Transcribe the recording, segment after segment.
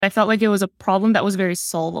I felt like it was a problem that was very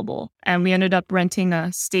solvable. And we ended up renting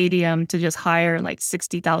a stadium to just hire like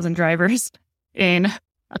 60,000 drivers in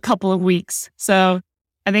a couple of weeks. So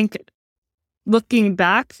I think looking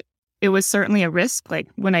back, it was certainly a risk. Like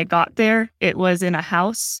when I got there, it was in a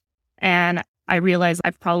house and I realized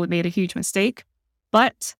I've probably made a huge mistake,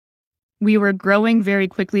 but we were growing very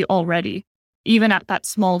quickly already, even at that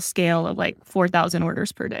small scale of like 4,000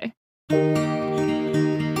 orders per day.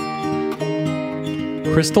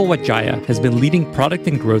 Crystal Widjaja has been leading product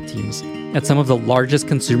and growth teams at some of the largest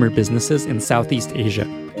consumer businesses in Southeast Asia,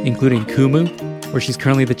 including Kumu, where she's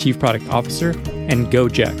currently the Chief Product Officer, and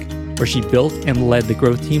Gojek, where she built and led the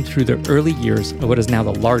growth team through the early years of what is now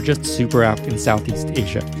the largest super app in Southeast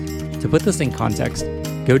Asia. To put this in context,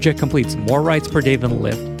 Gojek completes more rides per day than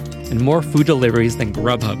Lyft and more food deliveries than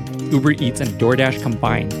Grubhub, Uber Eats, and DoorDash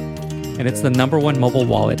combined. And it's the #1 mobile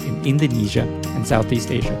wallet in Indonesia and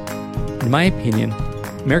Southeast Asia. In my opinion,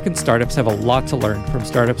 American startups have a lot to learn from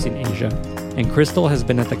startups in Asia, and Crystal has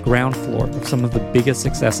been at the ground floor of some of the biggest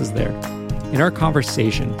successes there. In our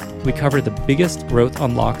conversation, we cover the biggest growth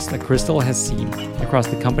unlocks that Crystal has seen across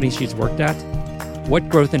the companies she's worked at, what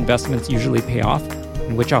growth investments usually pay off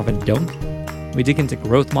and which often don't. We dig into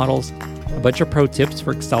growth models, a bunch of pro tips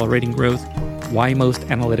for accelerating growth, why most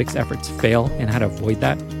analytics efforts fail and how to avoid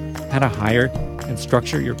that, how to hire and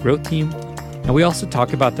structure your growth team. And we also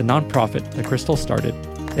talk about the nonprofit that Crystal started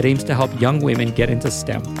that aims to help young women get into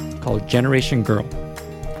STEM, called Generation Girl.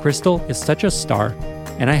 Crystal is such a star,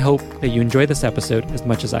 and I hope that you enjoy this episode as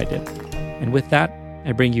much as I did. And with that,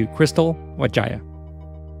 I bring you Crystal Widjaja.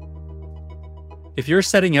 If you're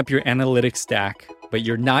setting up your analytics stack, but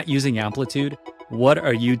you're not using Amplitude, what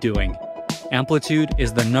are you doing? Amplitude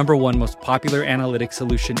is the #1 most popular analytics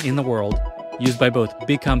solution in the world, used by both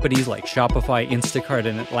big companies like Shopify, Instacart,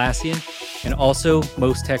 and Atlassian, and also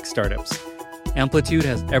most tech startups. Amplitude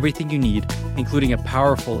has everything you need, including a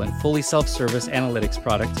powerful and fully self-service analytics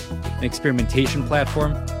product, an experimentation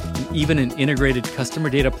platform, and even an integrated customer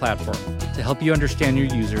data platform to help you understand your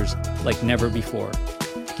users like never before.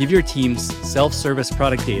 Give your teams self-service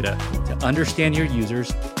product data to understand your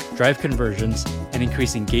users, drive conversions, and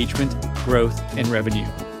increase engagement, growth, and revenue.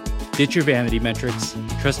 Ditch your vanity metrics,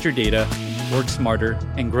 trust your data, work smarter,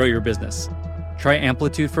 and grow your business. Try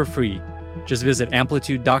Amplitude for free. Just visit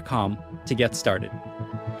amplitude.com to get started.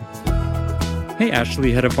 Hey,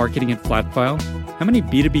 Ashley, head of marketing at Flatfile. How many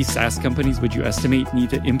B2B SaaS companies would you estimate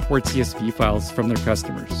need to import CSV files from their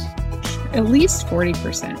customers? At least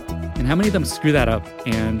 40%. And how many of them screw that up?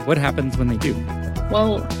 And what happens when they do?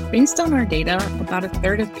 Well, based on our data, about a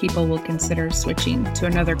third of people will consider switching to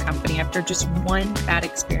another company after just one bad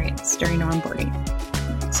experience during onboarding.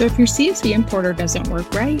 So if your CSV importer doesn't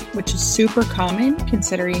work right, which is super common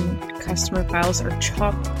considering customer files are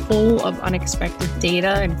chock full of unexpected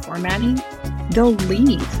data and formatting, they'll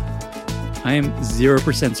leave. I am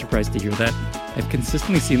 0% surprised to hear that. I've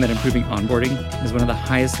consistently seen that improving onboarding is one of the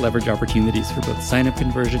highest leverage opportunities for both sign-up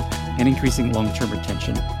conversion and increasing long-term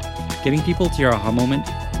retention. Getting people to your aha moment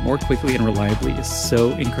more quickly and reliably is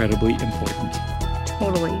so incredibly important.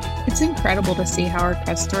 Totally. It's incredible to see how our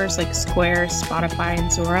customers like Square, Spotify,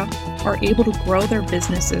 and Zora are able to grow their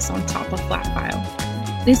businesses on top of Flatfile.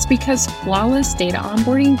 It's because flawless data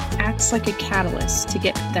onboarding acts like a catalyst to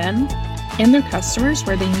get them and their customers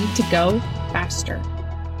where they need to go faster.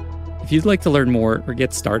 If you'd like to learn more or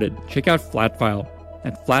get started, check out Flatfile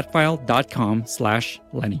at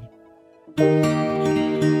flatfile.com/Lenny.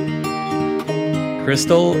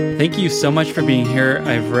 Crystal, thank you so much for being here.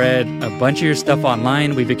 I've read a bunch of your stuff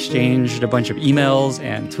online. We've exchanged a bunch of emails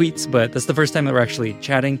and tweets, but this is the first time that we're actually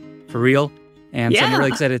chatting for real. And so I'm really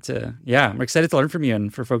excited to learn from you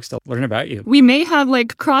and for folks to learn about you. We may have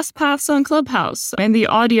like cross paths on Clubhouse and the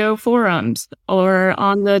audio forums or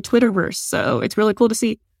on the Twitterverse. So it's really cool to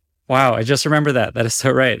see. Wow, I just remember that. That is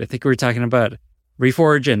so right. I think we were talking about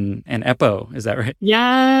Reforge and Eppo. Is that right?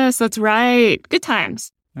 Yes, that's right. Good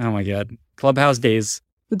times. Oh my God. Clubhouse days.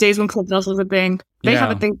 The days when Clubhouse was a thing. They have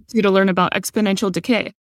a thing too to learn about exponential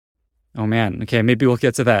decay. Oh man. Okay, maybe we'll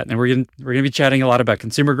get to that. And we're gonna be chatting a lot about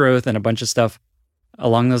consumer growth and a bunch of stuff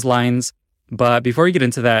along those lines. But before we get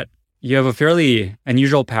into that, you have a fairly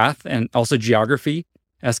unusual path and also geography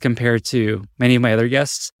as compared to many of my other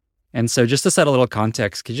guests. And so just to set a little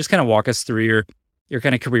context, could you just kind of walk us through your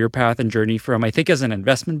kind of career path and journey from, I think, as an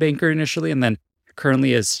investment banker initially, and then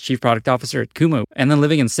currently as Chief Product Officer at Kumu, and then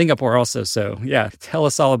living in Singapore also. So yeah, tell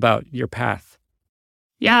us all about your path.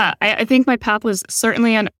 Yeah, I think my path was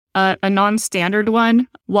certainly a non-standard one.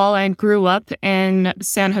 While I grew up in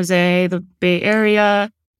San Jose, the Bay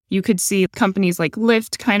Area, you could see companies like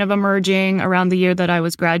Lyft kind of emerging around the year that I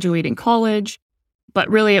was graduating college. But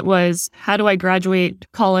really it was, how do I graduate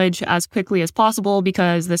college as quickly as possible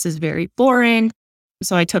because this is very boring.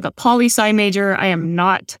 So I took a poli-sci major. I am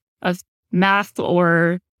not a math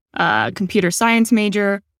or computer science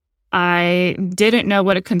major. I didn't know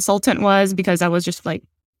what a consultant was because I was just like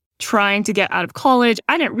trying to get out of college.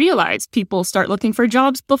 I didn't realize people start looking for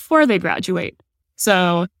jobs before they graduate.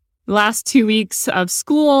 So last 2 weeks of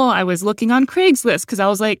school, I was looking on Craigslist because I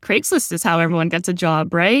was like, Craigslist is how everyone gets a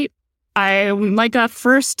job, right? I'm like a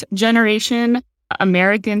first generation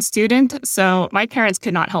American student. So my parents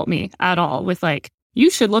could not help me at all with like, you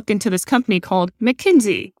should look into this company called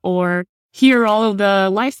McKinsey, or here are all of the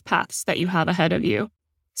life paths that you have ahead of you.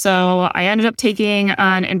 So I ended up taking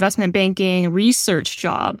an investment banking research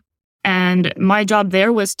job. And my job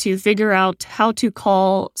there was to figure out how to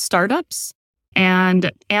call startups and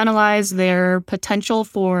analyze their potential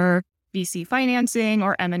for VC financing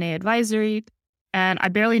or M&A advisory. And I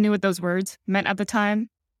barely knew what those words meant at the time.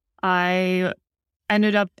 I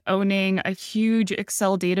ended up owning a huge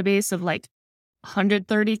Excel database of like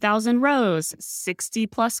 130,000 rows, 60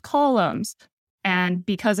 plus columns. And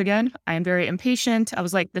because, again, I am very impatient, I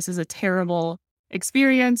was like, this is a terrible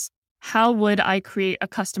experience. How would I create a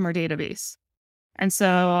customer database? And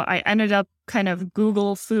so I ended up kind of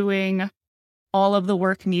Google fooing all of the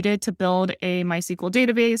work needed to build a MySQL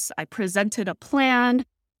database. I presented a plan,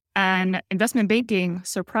 and investment banking,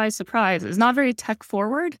 surprise, surprise, is not very tech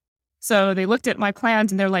forward. So they looked at my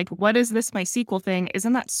plans and they're like, what is this MySQL thing?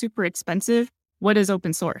 Isn't that super expensive? What is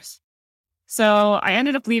open source? So I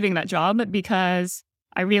ended up leaving that job because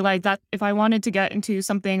I realized that if I wanted to get into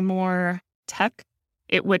something more tech,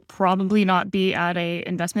 it would probably not be at a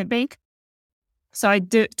investment bank. So I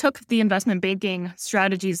took the investment banking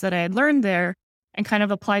strategies that I had learned there and kind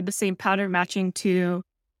of applied the same pattern matching to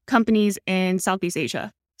companies in Southeast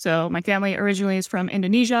Asia. So my family originally is from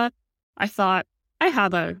Indonesia. I thought, I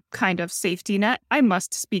have a kind of safety net. I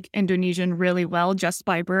must speak Indonesian really well just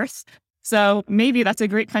by birth. So maybe that's a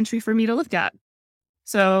great country for me to look at.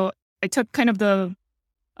 So I took kind of the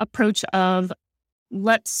approach of,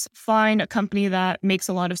 let's find a company that makes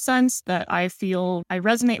a lot of sense, that I feel I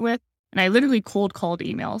resonate with. And I literally cold called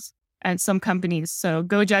emails and some companies. So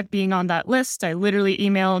Gojek being on that list, I literally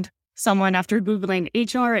emailed someone after Googling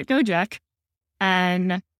HR at Gojek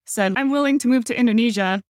and said, I'm willing to move to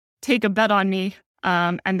Indonesia, take a bet on me.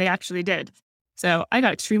 And they actually did. So I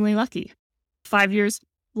got extremely lucky. 5 years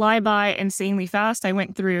fly by insanely fast. I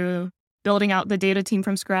went through building out the data team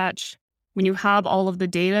from scratch. When you have all of the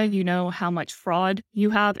data, you know how much fraud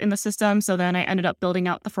you have in the system. So then I ended up building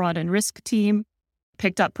out the fraud and risk team,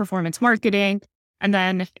 picked up performance marketing. And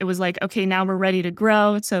then it was like, okay, now we're ready to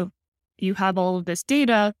grow. So you have all of this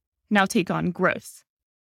data, now take on growth.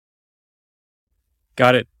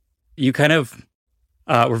 Got it. You kind of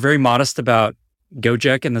were very modest about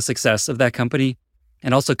Gojek and the success of that company,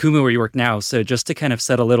 and also Kumu, where you work now. So just to kind of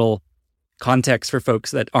set a little context for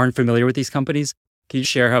folks that aren't familiar with these companies, can you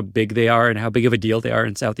share how big they are and how big of a deal they are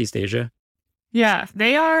in Southeast Asia? Yeah,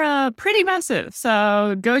 they are pretty massive.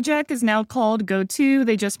 So Gojek is now called Go2.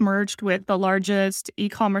 They just merged with the largest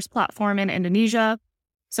e-commerce platform in Indonesia.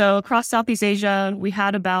 So across Southeast Asia, we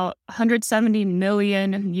had about 170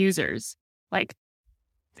 million users. Like,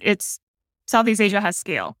 Southeast Asia has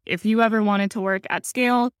scale. If you ever wanted to work at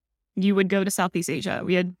scale, you would go to Southeast Asia.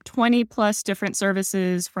 We had 20 plus different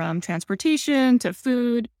services, from transportation to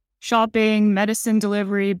food, shopping, medicine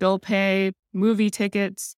delivery, bill pay, movie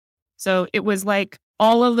tickets. So it was like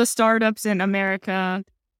all of the startups in America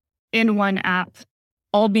in one app,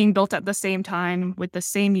 all being built at the same time with the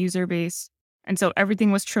same user base. And so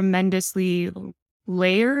everything was tremendously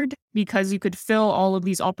layered because you could fill all of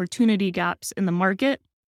these opportunity gaps in the market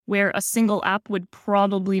where a single app would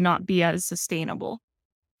probably not be as sustainable.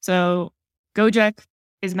 So Gojek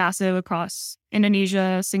is massive across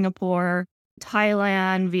Indonesia, Singapore,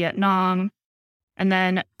 Thailand, Vietnam. And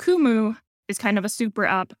then Kumu is kind of a super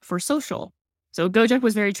app for social. So Gojek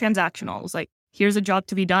was very transactional. It was like, here's a job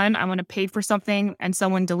to be done. I want to pay for something and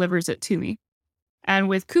someone delivers it to me. And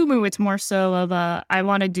with Kumu, it's more so of I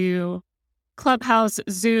want to do Clubhouse,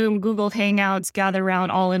 Zoom, Google Hangouts, gather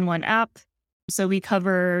around all in one app. So we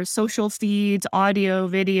cover social feeds, audio,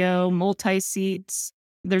 video, multi-seats.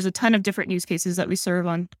 There's a ton of different use cases that we serve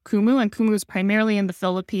on Kumu, and Kumu is primarily in the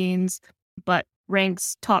Philippines, but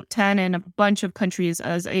ranks top 10 in a bunch of countries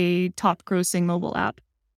as a top grossing mobile app.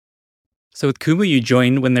 So with Kumu, you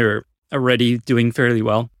joined when they're already doing fairly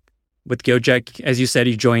well. With Gojek, as you said,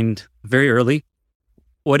 you joined very early.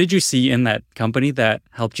 What did you see in that company that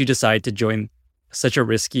helped you decide to join such a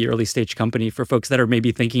risky early stage company? For folks that are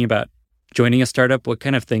maybe thinking about joining a startup, what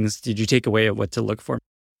kind of things did you take away of what to look for?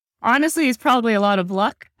 Honestly, it's probably a lot of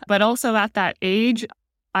luck, but also at that age,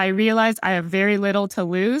 I realized I have very little to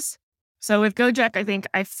lose. So with Gojek, I think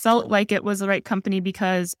I felt like it was the right company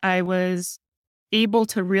because I was able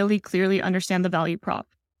to really clearly understand the value prop.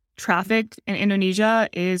 Traffic in Indonesia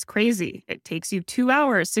is crazy. It takes you 2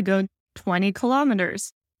 hours to go 20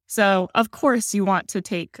 kilometers. So of course you want to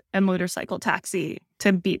take a motorcycle taxi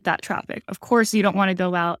to beat that traffic. Of course you don't want to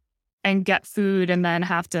go out and get food and then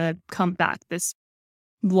have to come back this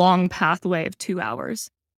long pathway of 2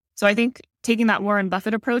 hours. So I think taking that Warren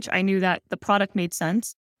Buffett approach, I knew that the product made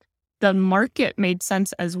sense. The market made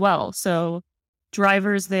sense as well. So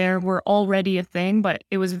drivers there were already a thing, but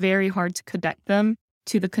it was very hard to connect them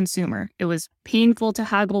to the consumer. It was painful to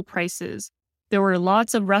haggle prices. There were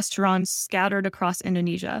lots of restaurants scattered across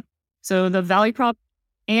Indonesia. So the value prop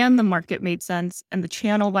and the market made sense, and the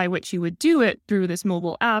channel by which you would do it through this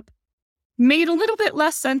mobile app made a little bit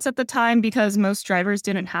less sense at the time because most drivers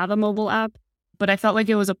didn't have a mobile app. But I felt like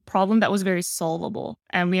it was a problem that was very solvable.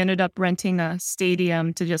 And we ended up renting a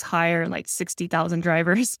stadium to just hire like 60,000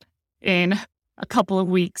 drivers in a couple of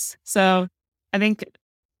weeks. So I think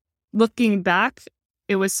looking back,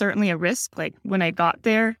 it was certainly a risk. Like when I got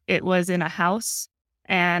there, it was in a house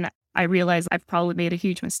and I realized I've probably made a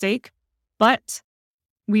huge mistake, but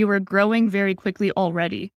we were growing very quickly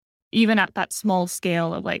already, even at that small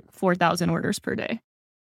scale of like 4,000 orders per day.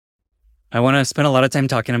 I want to spend a lot of time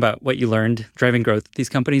talking about what you learned driving growth at these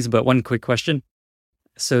companies, but one quick question.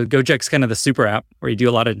 So Gojek's kind of the super app where you do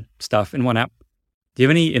a lot of stuff in one app. Do you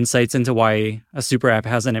have any insights into why a super app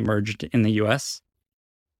hasn't emerged in the US?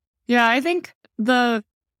 Yeah, I think the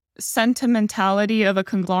sentimentality of a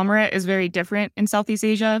conglomerate is very different in Southeast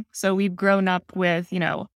Asia. So we've grown up with,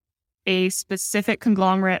 a specific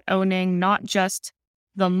conglomerate owning not just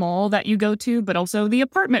the mall that you go to, but also the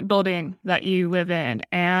apartment building that you live in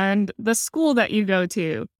and the school that you go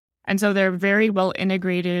to. And so they're very well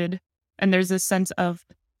integrated. And there's this sense of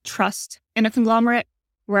trust in a conglomerate.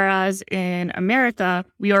 Whereas in America,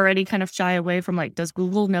 we already kind of shy away from like, does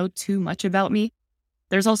Google know too much about me?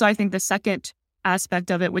 There's also, I think, the second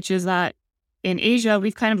aspect of it, which is that in Asia,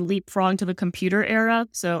 we've kind of leapfrogged to the computer era.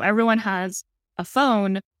 So everyone has a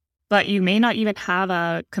phone, but you may not even have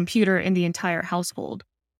a computer in the entire household.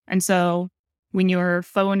 And so when your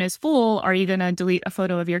phone is full, are you going to delete a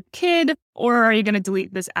photo of your kid or are you going to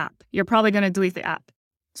delete this app? You're probably going to delete the app.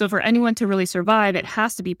 So for anyone to really survive, it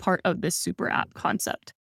has to be part of this super app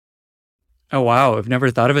concept. Oh, wow. I've never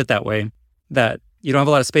thought of it that way, that you don't have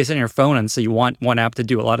a lot of space on your phone. And so you want one app to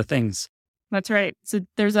do a lot of things. That's right. So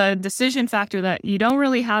there's a decision factor that you don't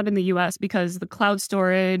really have in the US because the cloud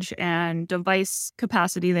storage and device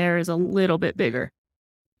capacity there is a little bit bigger.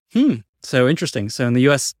 So interesting. So in the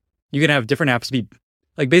US, you can have different apps be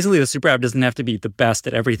like basically the super app doesn't have to be the best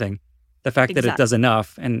at everything. The fact that it does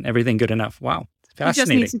enough and everything good enough. Wow. Fascinating. It just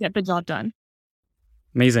needs to get the job done.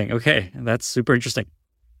 Amazing. Okay. That's super interesting.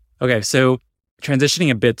 Okay. So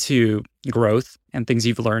transitioning a bit to growth and things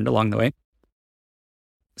you've learned along the way.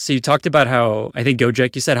 So you talked about how, I think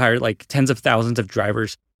Gojek, you said hired like tens of thousands of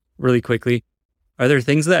drivers really quickly. Are there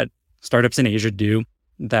things that startups in Asia do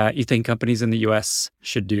that you think companies in the US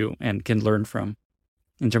should do and can learn from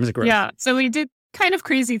in terms of growth? Yeah. So we did kind of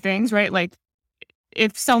crazy things, right? Like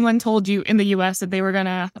if someone told you in the US that they were going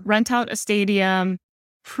to rent out a stadium,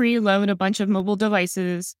 preload a bunch of mobile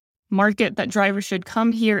devices, market that drivers should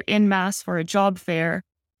come here en masse for a job fair,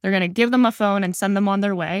 they're going to give them a phone and send them on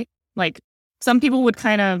their way. Like some people would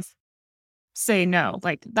kind of say no,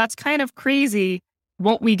 like that's kind of crazy.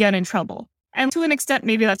 Won't we get in trouble? And to an extent,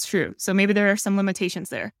 maybe that's true. So maybe there are some limitations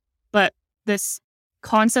there. But this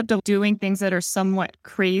concept of doing things that are somewhat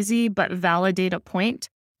crazy, but validate a point,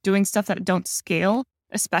 doing stuff that don't scale,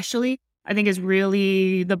 especially, I think is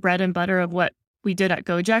really the bread and butter of what we did at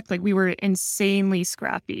Gojek. Like we were insanely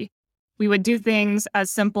scrappy. We would do things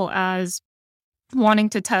as simple as wanting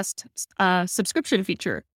to test a subscription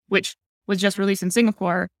feature, which was just released in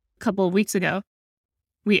Singapore a couple of weeks ago.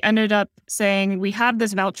 We ended up saying we have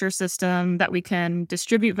this voucher system that we can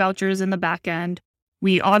distribute vouchers in the back end.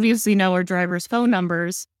 We obviously know our drivers' phone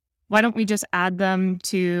numbers. Why don't we just add them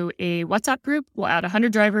to a WhatsApp group? We'll add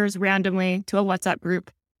 100 drivers randomly to a WhatsApp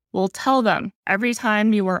group. We'll tell them every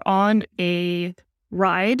time you are on a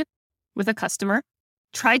ride with a customer,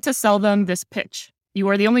 try to sell them this pitch. You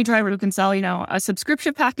are the only driver who can sell, a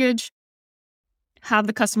subscription package, have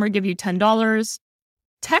the customer give you $10,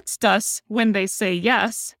 text us when they say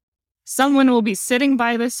yes. Someone will be sitting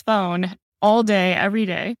by this phone all day, every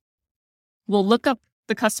day. We'll look up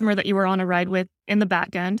the customer that you were on a ride with in the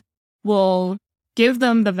back end. We'll give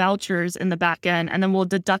them the vouchers in the back end, and then we'll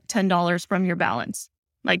deduct $10 from your balance.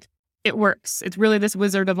 Like it works. It's really this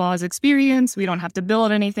Wizard of Oz experience. We don't have to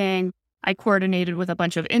build anything. I coordinated with a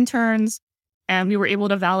bunch of interns, and we were able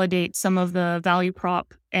to validate some of the value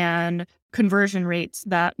prop and conversion rates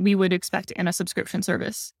that we would expect in a subscription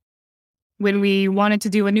service. When we wanted to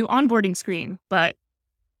do a new onboarding screen, but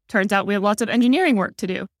turns out we have lots of engineering work to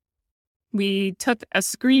do. We took a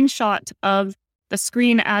screenshot of the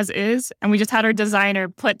screen as is, and we just had our designer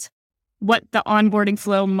put what the onboarding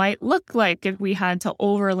flow might look like if we had to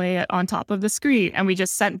overlay it on top of the screen. And we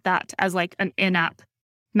just sent that as like an in-app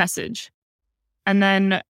message. And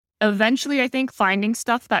then eventually, I think finding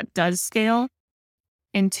stuff that does scale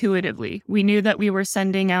intuitively. We knew that we were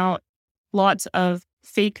sending out lots of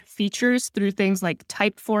fake features through things like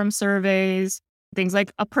Typeform surveys, things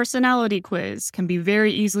like a personality quiz can be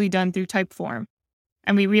very easily done through Typeform.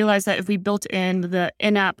 And we realized that if we built in the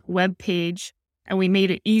in-app web page and we made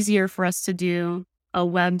it easier for us to do a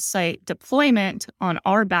website deployment on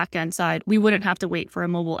our backend side, we wouldn't have to wait for a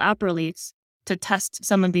mobile app release to test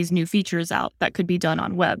some of these new features out that could be done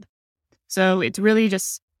on web. So it's really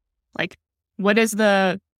just like, what is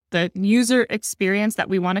the user experience that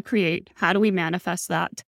we want to create? How do we manifest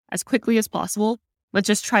that as quickly as possible? Let's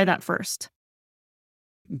just try that first.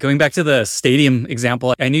 Going back to the stadium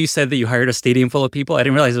example, I knew you said that you hired a stadium full of people. I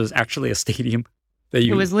didn't realize it was actually a stadium.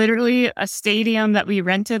 It was literally a stadium that we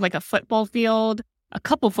rented, like a football field, a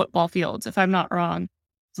couple football fields, if I'm not wrong.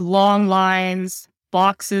 Long lines,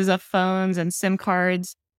 boxes of phones and SIM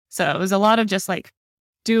cards. So it was a lot of just like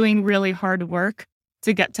doing really hard work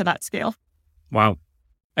to get to that scale. Wow.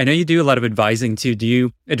 I know you do a lot of advising too. Do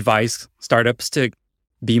you advise startups to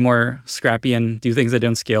be more scrappy and do things that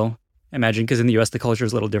don't scale? I imagine because in the US, the culture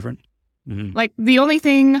is a little different. Mm-hmm. Like the only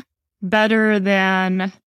thing better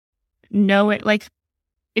than like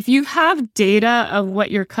if you have data of what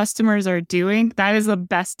your customers are doing, that is the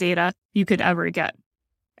best data you could ever get.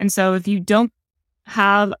 And so if you don't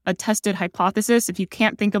have a tested hypothesis, if you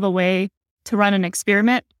can't think of a way to run an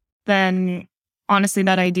experiment, then honestly,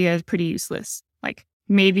 that idea is pretty useless. Like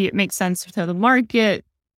maybe it makes sense to the market,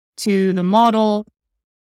 to the model,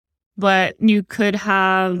 but you could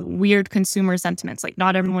have weird consumer sentiments. Like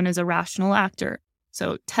not everyone is a rational actor.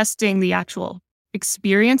 So testing the actual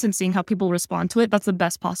experience and seeing how people respond to it, that's the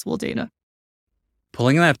best possible data.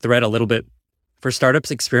 Pulling that thread a little bit, for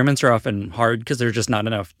startups, experiments are often hard because there's just not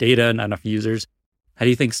enough data, not enough users. How do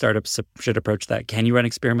you think startups should approach that? Can you run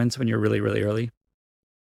experiments when you're really, really early?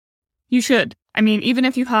 You should. I mean, even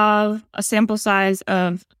if you have a sample size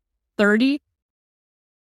of 30,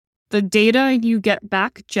 the data you get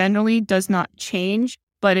back generally does not change,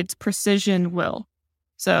 but its precision will.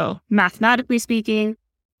 So mathematically speaking,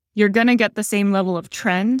 you're going to get the same level of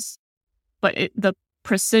trends, but the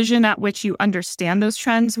precision at which you understand those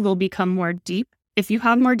trends will become more deep if you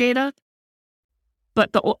have more data.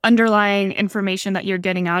 But the underlying information that you're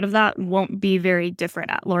getting out of that won't be very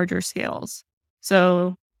different at larger scales.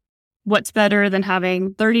 So what's better than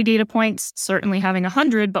having 30 data points? Certainly having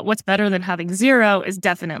 100, but what's better than having 0 is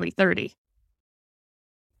definitely 30.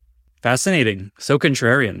 Fascinating. So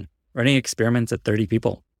contrarian. Running experiments at 30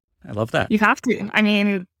 people. I love that. You have to. I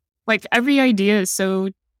mean, like every idea is so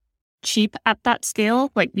cheap at that scale.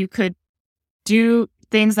 Like you could do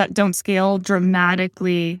things that don't scale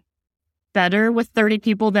dramatically better with 30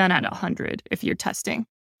 people than at 100 if you're testing.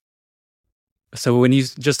 So when you,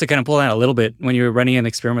 just to kind of pull that a little bit, when you're running an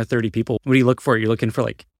experiment with 30 people, what do you look for? You're looking for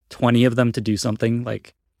like 20 of them to do something,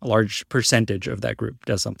 like a large percentage of that group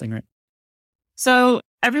does something, right? So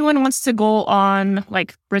everyone wants to go on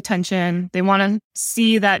like retention. They want to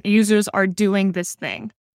see that users are doing this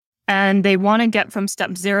thing. And they want to get from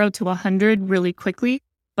step 0 to 100 really quickly,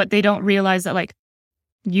 but they don't realize that like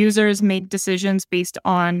users make decisions based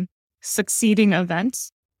on succeeding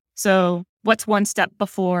events. So what's one step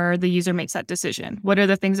before the user makes that decision? What are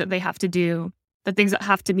the things that they have to do, the things that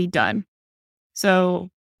have to be done? So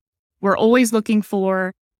we're always looking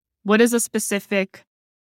for what is a specific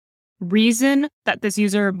reason that this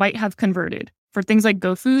user might have converted. For things like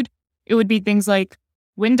GoFood, it would be things like,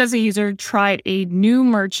 when does a user try a new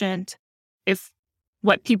merchant if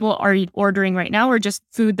what people are ordering right now are just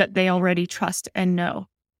food that they already trust and know?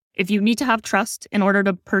 If you need to have trust in order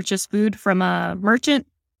to purchase food from a merchant,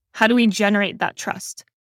 how do we generate that trust?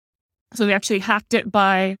 So we actually hacked it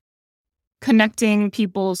by connecting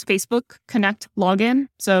people's Facebook Connect login.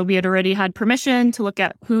 So we had already had permission to look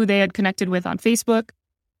at who they had connected with on Facebook.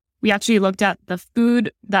 We actually looked at the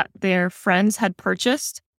food that their friends had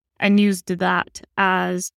purchased and used that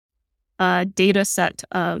as a data set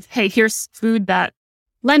of, hey, here's food that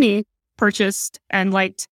Lenny purchased and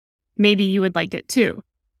liked. Maybe you would like it too.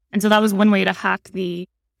 And so that was one way to hack the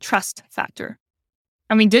trust factor.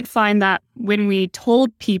 And we did find that when we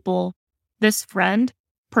told people this friend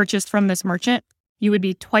purchased from this merchant, you would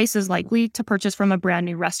be twice as likely to purchase from a brand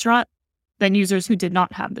new restaurant than users who did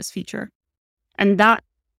not have this feature. And that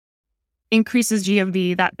increases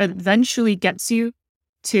GMV, that eventually gets you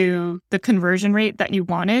to the conversion rate that you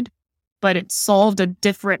wanted, but it solved a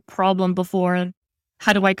different problem before.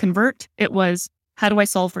 How do I convert? It was, how do I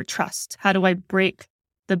solve for trust? How do I break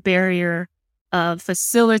the barrier of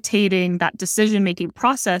facilitating that decision-making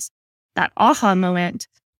process, that aha moment,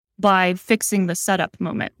 by fixing the setup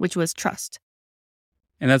moment, which was trust.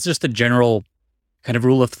 And that's just a general kind of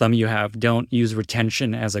rule of thumb you have. Don't use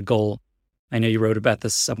retention as a goal. I know you wrote about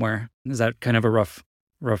this somewhere. Is that kind of a rough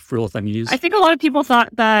rule of thumb you use? I think a lot of people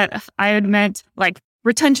thought that I had meant like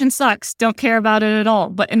retention sucks, don't care about it at all.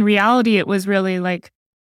 But in reality, it was really like,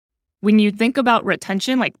 when you think about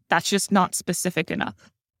retention, like that's just not specific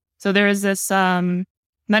enough. So there is this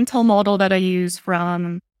mental model that I use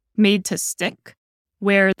from Made to Stick,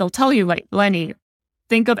 where they'll tell you like, Lenny,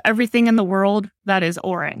 think of everything in the world that is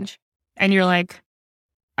orange. And you're like,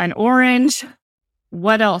 an orange,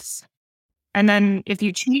 what else? And then if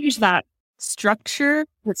you change that structure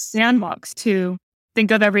with Sandbox to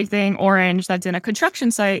think of everything orange that's in a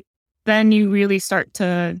construction site, then you really start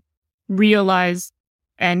to realize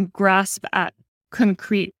and grasp at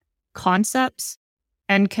concrete concepts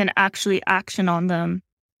and can actually action on them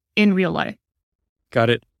in real life. Got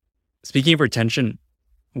it. Speaking of retention,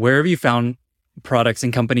 where have you found products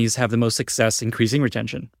and companies have the most success increasing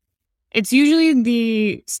retention? It's usually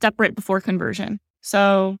the step right before conversion.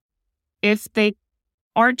 So if they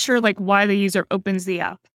aren't sure like why the user opens the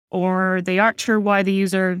app, or they aren't sure why the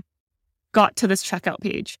user got to this checkout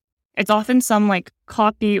page, it's often some like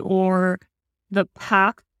copy or the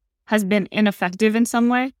path has been ineffective in some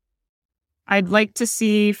way. I'd like to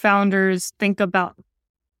see founders think about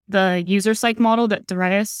the user psych model that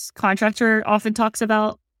Darius Contractor often talks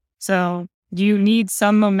about. So you need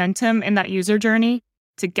some momentum in that user journey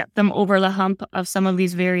to get them over the hump of some of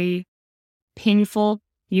these very painful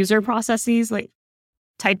user processes, like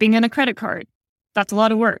typing in a credit card. That's a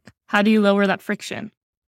lot of work. How do you lower that friction?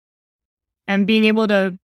 And being able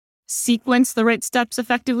to sequence the right steps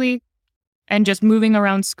effectively and just moving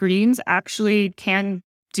around screens actually can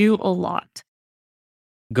do a lot.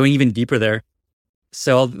 Going even deeper there.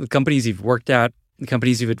 So all the companies you've worked at, the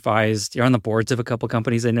companies you've advised, you're on the boards of a couple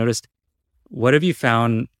companies I noticed. What have you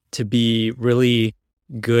found to be really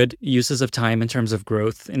good uses of time in terms of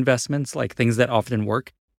growth investments, like things that often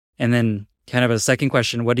work? And then kind of a second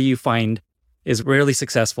question, what do you find is rarely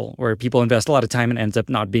successful, where people invest a lot of time and ends up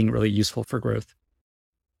not being really useful for growth?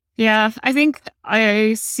 Yeah, I think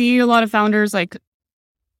I see a lot of founders like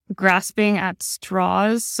grasping at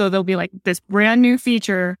straws. So there'll be like this brand new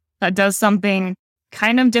feature that does something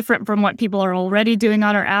kind of different from what people are already doing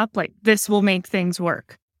on our app. Like this will make things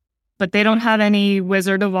work. But they don't have any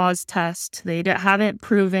Wizard of Oz test. They haven't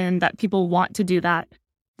proven that people want to do that.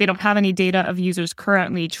 They don't have any data of users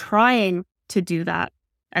currently trying to do that.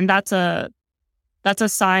 And that's a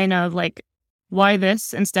sign of like, why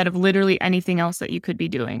this instead of literally anything else that you could be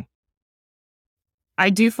doing. I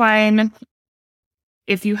do find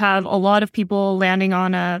if you have a lot of people landing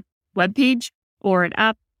on a web page or an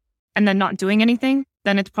app and then not doing anything,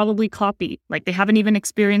 then it's probably copy. Like they haven't even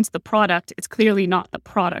experienced the product. It's clearly not the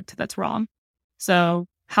product that's wrong. So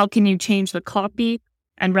how can you change the copy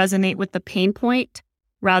and resonate with the pain point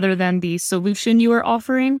rather than the solution you are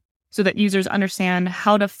offering so that users understand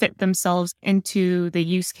how to fit themselves into the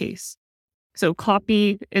use case? So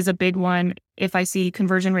copy is a big one. If I see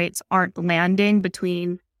conversion rates aren't landing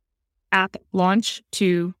between app launch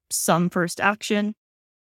to some first action,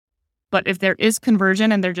 but if there is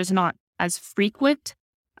conversion and they're just not as frequent,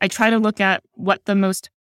 I try to look at what the most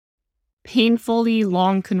painfully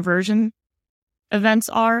long conversion events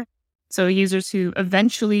are. So users who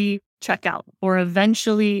eventually check out or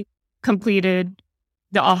eventually completed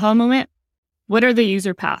the aha moment, what are the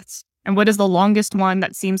user paths? And what is the longest one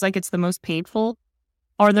that seems like it's the most painful?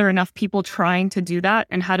 Are there enough people trying to do that?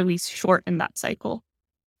 And how do we shorten that cycle?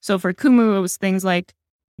 So for Kumu, it was things like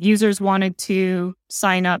users wanted to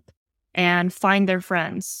sign up and find their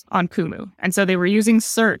friends on Kumu. And so they were using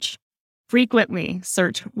search frequently.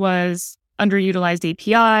 Search was underutilized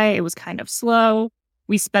API. It was kind of slow.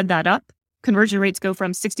 We sped that up. Conversion rates go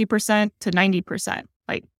from 60% to 90%,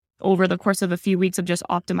 like over the course of a few weeks of just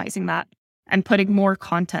optimizing that and putting more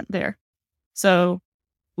content there. So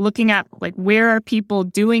looking at like where are people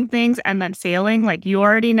doing things and then failing, like you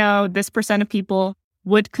already know this percent of people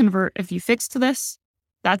would convert if you fixed this.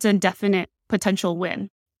 That's a definite potential win.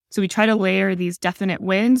 So we try to layer these definite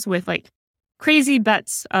wins with like crazy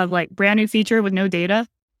bets of like brand new feature with no data.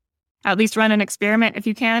 At least run an experiment if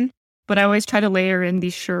you can. But I always try to layer in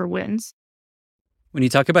these sure wins. When you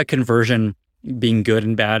talk about conversion being good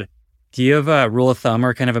and bad, do you have a rule of thumb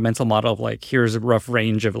or kind of a mental model of like, here's a rough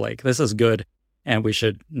range of like, this is good and we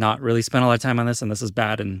should not really spend a lot of time on this, and this is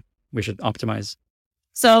bad and we should optimize?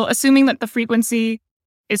 So assuming that the frequency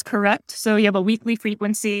is correct, so you have a weekly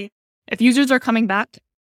frequency, if users are coming back,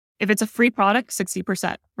 if it's a free product,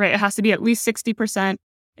 60%, right? It has to be at least 60%.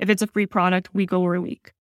 If it's a free product, week over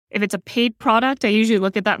week. If it's a paid product, I usually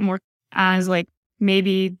look at that more as like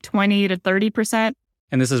maybe 20 to 30%.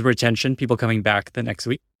 And this is retention, people coming back the next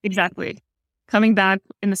week? Exactly. Coming back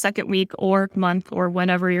in the second week or month or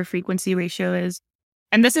whenever your frequency ratio is.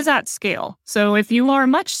 And this is at scale. So if you are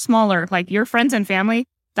much smaller, like your friends and family,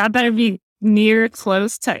 that better be near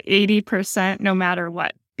close to 80% no matter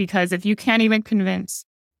what. Because if you can't even convince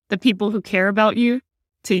the people who care about you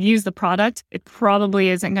to use the product, it probably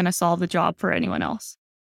isn't going to solve the job for anyone else.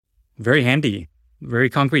 Very handy, very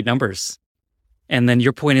concrete numbers. And then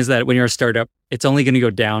your point is that when you're a startup, it's only going to go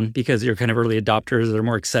down because you're kind of early adopters that are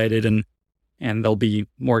more excited and they'll be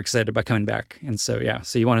more excited about coming back. And so, yeah,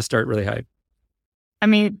 so you want to start really high. I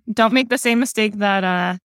mean, don't make the same mistake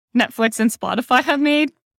that Netflix and Spotify have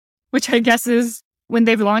made, which I guess is when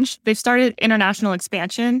they've launched, they've started international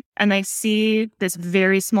expansion and they see this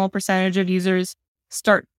very small percentage of users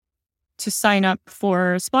start to sign up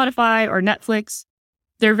for Spotify or Netflix.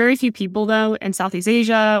 There are very few people, though, in Southeast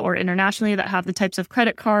Asia or internationally that have the types of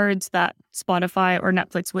credit cards that Spotify or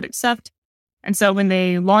Netflix would accept. And so when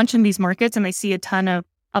they launch in these markets and they see a ton of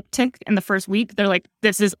uptick in the first week, they're like,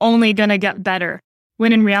 this is only going to get better.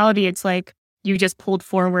 When in reality, it's like you just pulled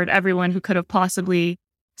forward everyone who could have possibly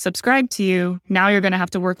subscribed to you. Now you're going to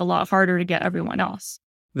have to work a lot harder to get everyone else.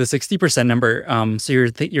 The 60% number, so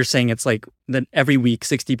you're saying it's like that every week,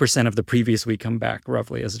 60% of the previous week come back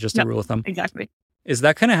roughly as just a rule of thumb? Exactly. Is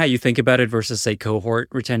that kind of how you think about it versus, say, cohort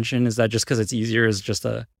retention? Is that just because it's easier as just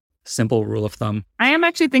a simple rule of thumb? I am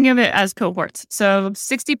actually thinking of it as cohorts. So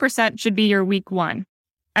 60% should be your week one,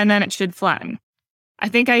 and then it should flatten. I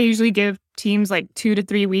think I usually give teams like 2 to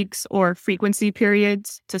 3 weeks or frequency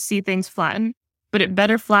periods to see things flatten, but it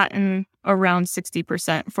better flatten around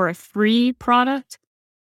 60% for a free product.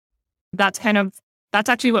 That's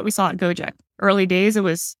actually what we saw at Gojek. Early days, it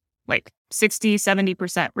was like 60,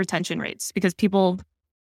 70% retention rates because people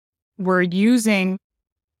were using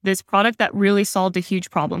this product that really solved a huge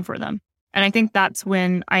problem for them. And I think that's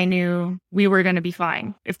when I knew we were going to be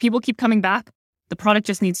fine. If people keep coming back, the product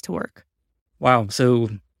just needs to work. Wow. So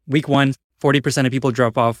week one, 40% of people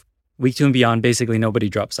drop off. Week 2 and beyond, basically nobody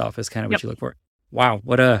drops off is kind of what you look for. Wow.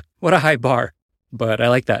 What a high bar. But I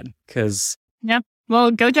like that because... Yeah. Well,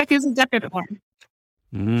 Gojek is a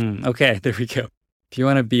decacorn. Okay. There we go. If you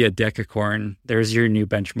want to be a decacorn, there's your new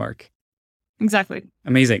benchmark. Exactly.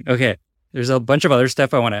 Amazing. Okay. There's a bunch of other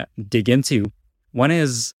stuff I want to dig into. One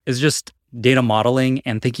is just data modeling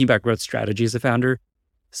and thinking about growth strategy as a founder.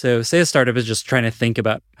 So say a startup is just trying to think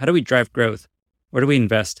about how do we drive growth? Where do we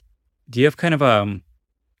invest? Do you have kind of a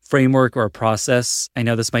framework or a process? I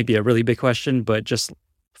know this might be a really big question, but just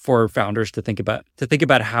for founders to think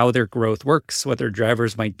about how their growth works, what their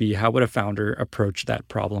drivers might be, how would a founder approach that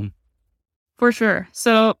problem? For sure.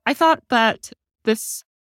 So I thought that this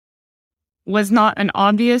was not an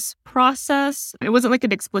obvious process. It wasn't like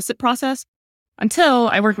an explicit process until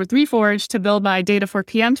I worked with Reforge to build my Data for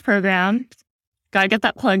PMs program. Got to get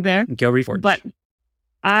that plug there. Go Reforge. But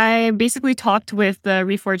I basically talked with the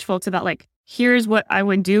Reforge folks about like, here's what I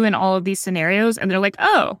would do in all of these scenarios. And they're like,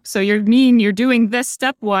 oh, so you're doing this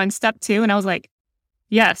step 1, step 2. And I was like,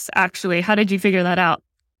 yes, actually, how did you figure that out?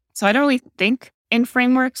 So I don't really think in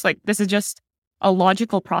frameworks. Like this is just a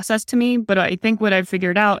logical process to me. But I think what I've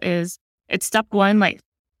figured out is it's step 1, like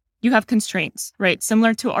you have constraints, right?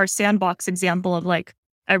 Similar to our sandbox example of like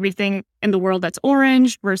everything in the world that's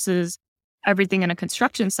orange versus everything in a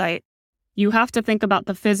construction site. You have to think about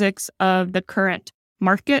the physics of the current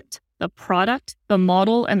market, the product, the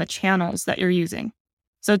model, and the channels that you're using.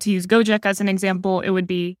 So to use Gojek as an example, it would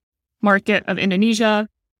be market of Indonesia.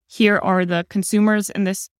 Here are the consumers in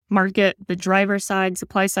this market, the driver side,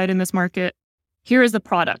 supply side in this market. Here is the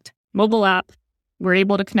product, mobile app. We're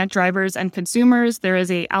able to connect drivers and consumers. There is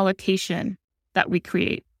a allocation that we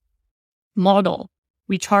create. Model,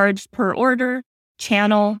 we charge per order.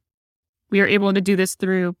 Channel, we are able to do this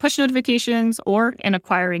through push notifications or in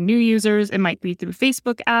acquiring new users. It might be through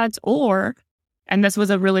Facebook ads or, and this was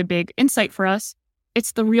a really big insight for us,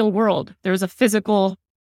 it's the real world. There's a physical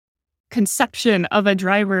conception of a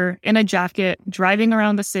driver in a jacket driving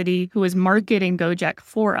around the city who is marketing Gojek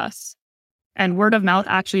for us. And word of mouth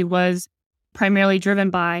actually was primarily driven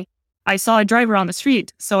by, I saw a driver on the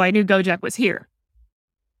street, so I knew Gojek was here.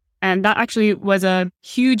 And that actually was a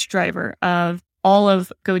huge driver of all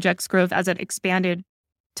of Gojek's growth as it expanded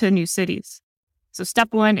to new cities. So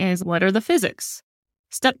step one is, what are the physics?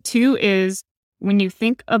 Step two is, when you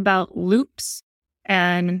think about loops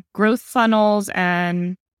and growth funnels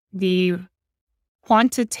and the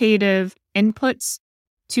quantitative inputs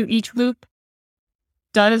to each loop,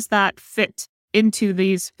 does that fit into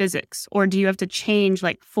these physics? Or do you have to change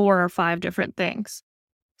like 4 or 5 different things?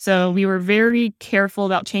 So we were very careful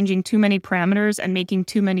about changing too many parameters and making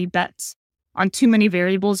too many bets on too many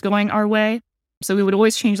variables going our way. So we would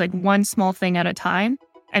always change like one small thing at a time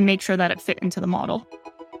and make sure that it fit into the model.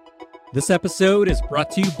 This episode is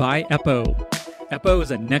brought to you by Eppo. Eppo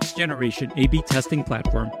is a next-generation A/B testing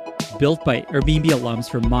platform built by Airbnb alums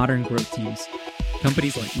for modern growth teams.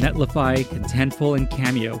 Companies like Netlify, Contentful, and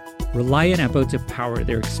Cameo rely on Eppo to power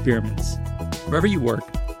their experiments. Wherever you work,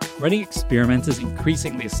 running experiments is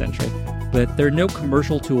increasingly essential, but there are no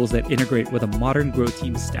commercial tools that integrate with a modern growth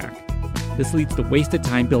team stack. This leads to wasted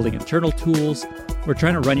time building internal tools or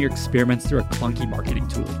trying to run your experiments through a clunky marketing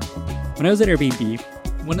tool. When I was at Airbnb,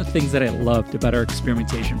 one of the things that I loved about our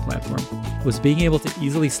experimentation platform was being able to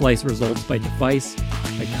easily slice results by device,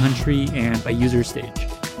 by country, and by user stage.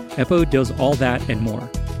 Eppo does all that and more,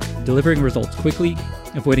 delivering results quickly,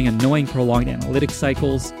 avoiding annoying prolonged analytics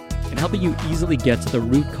cycles, and helping you easily get to the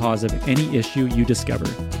root cause of any issue you discover.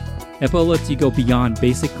 Eppo lets you go beyond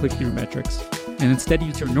basic click-through metrics and instead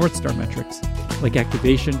use your North Star metrics like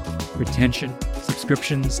activation, retention,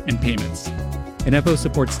 subscriptions, and payments. And Eppo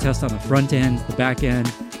supports tests on the front end, the back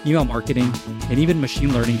end, email marketing, and even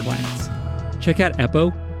machine learning clients. Check out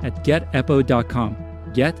Eppo at geteppo.com,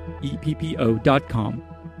 geteppo.com,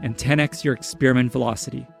 and 10x your experiment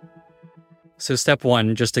velocity. So step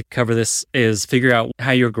one, just to cover this, is figure out how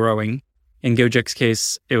you're growing. In Gojek's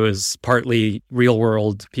case, it was partly real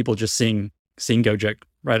world, people just seeing Gojek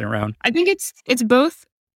riding around. I think it's both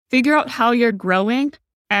figure out how you're growing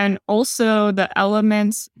and also the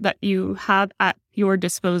elements that you have at your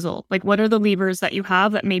disposal. Like, what are the levers that you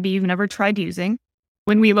have that maybe you've never tried using?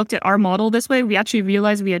 When we looked at our model this way, we actually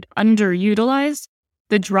realized we had underutilized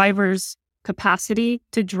the driver's capacity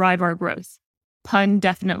to drive our growth. Pun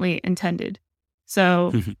definitely intended.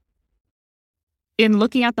 So in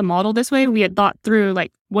looking at the model this way, we had thought through,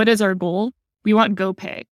 like, what is our goal? We want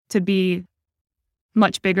GoPay to be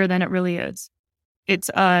much bigger than it really is. It's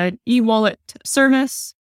an e-wallet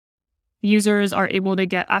service. Users are able to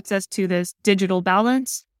get access to this digital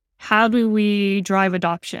balance. How do we drive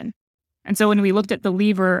adoption? And so when we looked at the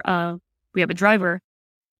lever of, we have a driver,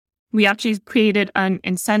 we actually created an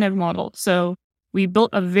incentive model. So we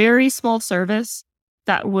built a very small service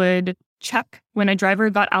that would check when a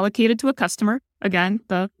driver got allocated to a customer, again,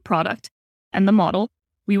 the product and the model.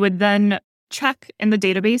 We would then check in the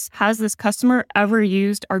database, has this customer ever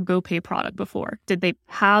used our GoPay product before? Did they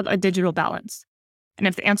have a digital balance? And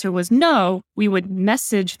if the answer was no, we would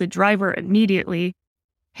message the driver immediately,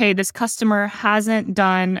 hey, this customer hasn't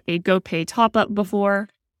done a GoPay top-up before.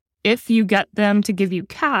 If you get them to give you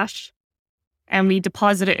cash and we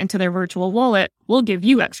deposit it into their virtual wallet, we'll give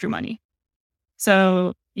you extra money.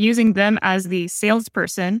 So using them as the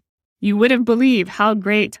salesperson, you wouldn't believe how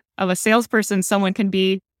great of a salesperson someone can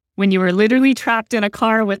be when you were literally trapped in a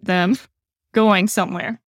car with them going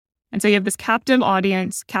somewhere. And so you have this captive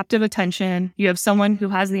audience, captive attention. You have someone who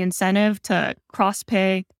has the incentive to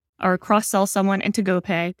cross-pay or cross-sell someone into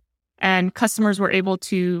GoPay. And customers were able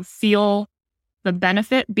to feel the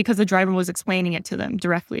benefit because the driver was explaining it to them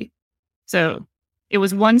directly. So it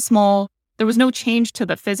was there was no change to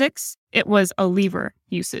the physics. It was a lever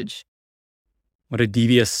usage. What a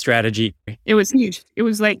devious strategy. It was huge. It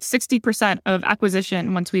was like 60% of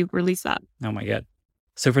acquisition once we released that. Oh my God.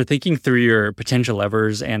 So for thinking through your potential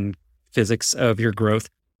levers and physics of your growth,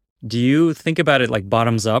 do you think about it like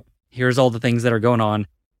bottoms up? Here's all the things that are going on,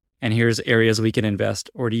 and here's areas we can invest.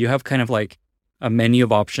 Or do you have kind of like a menu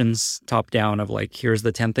of options top down of like, here's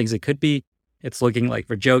the 10 things it could be. It's looking like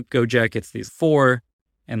for Gojek, it's these 4,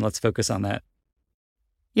 and let's focus on that.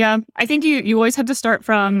 Yeah, I think you always have to start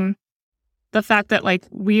from the fact that like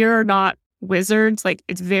we're not wizards. Like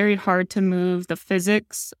it's very hard to move the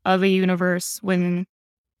physics of a universe when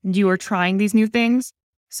you are trying these new things.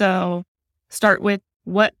 So start with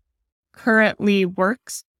what currently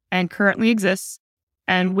works and currently exists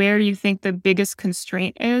and where you think the biggest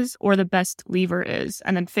constraint is or the best lever is,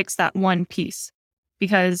 and then fix that one piece.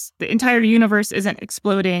 Because the entire universe isn't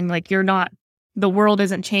exploding. Like the world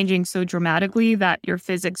isn't changing so dramatically that your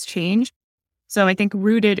physics change. So I think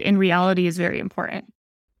rooted in reality is very important.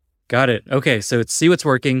 Got it. Okay, so it's see what's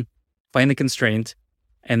working, find the constraint.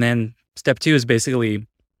 And then step 2 is basically,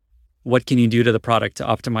 what can you do to the product to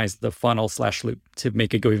optimize the funnel/loop to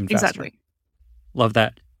make it go even faster? Exactly. Love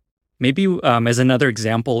that. Maybe as another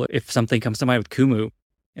example, if something comes to mind with Kumu,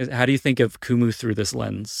 how do you think of Kumu through this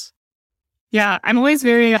lens? Yeah, I'm always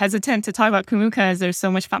very hesitant to talk about Kumu because there's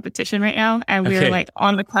so much competition right now. And we're like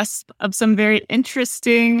on the cusp of some very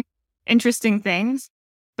interesting things.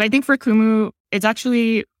 But I think for Kumu, it's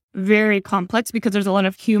actually very complex because there's a lot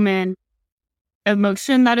of human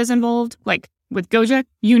emotion that is involved. Like with Gojek,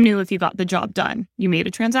 you knew if you got the job done, you made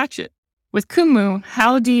a transaction. With Kumu,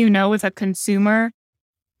 how do you know if a consumer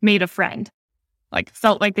made a friend? Like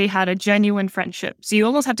felt like they had a genuine friendship. So you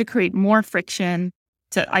almost have to create more friction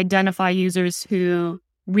to identify users who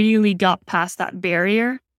really got past that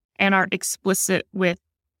barrier and are explicit with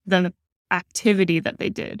the activity that they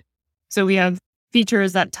did. So we have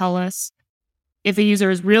features that tell us if a user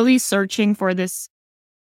is really searching for this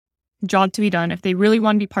job to be done, if they really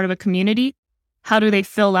want to be part of a community, how do they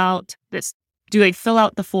fill out this? Do they fill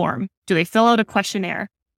out the form? Do they fill out a questionnaire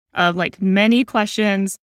of like many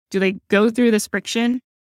questions? Do they go through this friction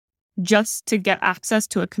just to get access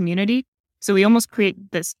to a community? So we almost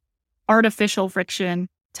create this artificial friction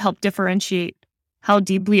to help differentiate how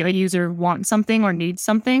deeply a user wants something or needs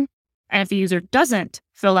something. And if a user doesn't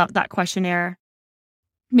fill out that questionnaire,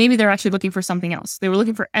 maybe they're actually looking for something else. They were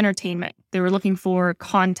looking for entertainment. They were looking for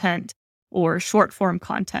content or short form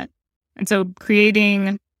content. And so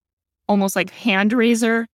creating almost like hand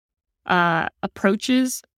raiser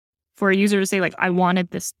approaches for a user to say like, I wanted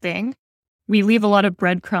this thing. We leave a lot of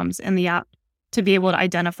breadcrumbs in the app to be able to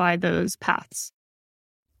identify those paths.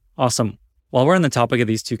 Awesome. While we're on the topic of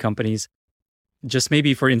these two companies, just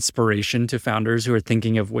maybe for inspiration to founders who are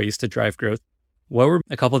thinking of ways to drive growth, what were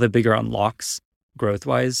a couple of the bigger unlocks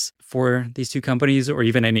growth-wise for these two companies, or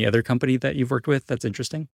even any other company that you've worked with that's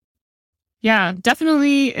interesting? Yeah,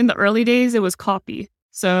 definitely in the early days, it was copy.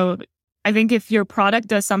 So I think if your product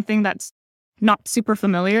does something that's not super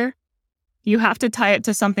familiar, you have to tie it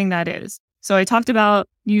to something that is. So I talked about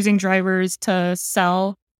using drivers to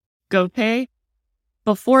sell GoPay.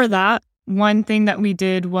 Before that, one thing that we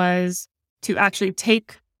did was to actually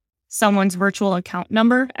take someone's virtual account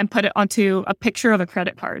number and put it onto a picture of a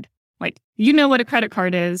credit card. Like, you know what a credit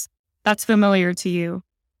card is. That's familiar to you.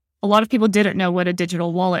 A lot of people didn't know what a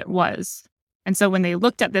digital wallet was. And so when they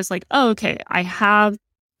looked at this, like, oh, okay, I have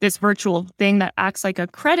this virtual thing that acts like a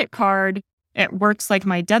credit card. It works like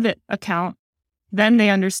my debit account. Then they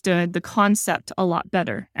understood the concept a lot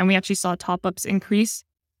better. And we actually saw top-ups increase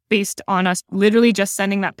based on us literally just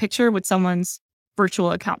sending that picture with someone's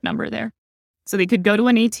virtual account number there. So they could go to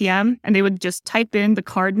an ATM and they would just type in the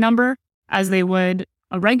card number as they would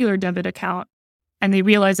a regular debit account. And they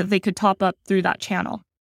realized that they could top up through that channel.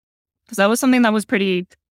 Because that was something that was pretty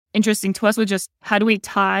interesting to us, was just how do we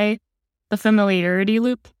tie the familiarity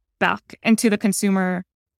loop back into the consumer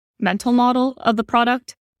mental model of the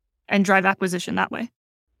product and drive acquisition that way.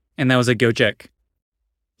 And that was a Gojek.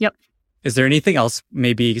 Yep. Is there anything else,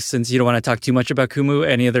 maybe since you don't want to talk too much about Kumu,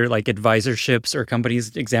 any other like advisorships or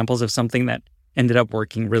companies, examples of something that ended up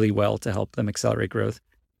working really well to help them accelerate growth?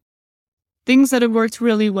 Things that have worked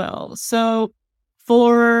really well. So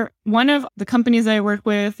for one of the companies I work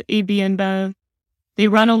with, AB InBev, they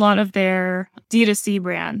run a lot of their D2C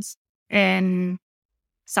brands in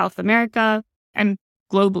South America and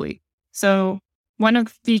globally. So one of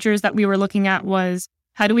the features that we were looking at was,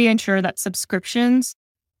 how do we ensure that subscriptions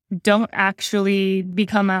don't actually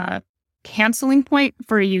become a canceling point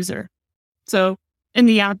for a user? So in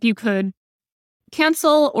the app, you could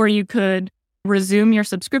cancel or you could resume your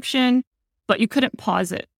subscription, but you couldn't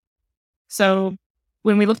pause it. So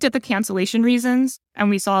when we looked at the cancellation reasons and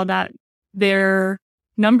we saw that their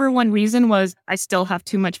number one reason was, I still have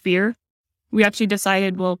too much beer, we actually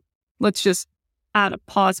decided, well, let's just add a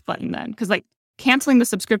pause button then. Because like canceling the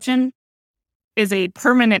subscription is a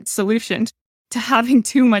permanent solution to having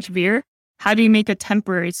too much beer. How do you make a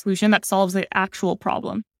temporary solution that solves the actual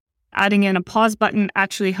problem? Adding in a pause button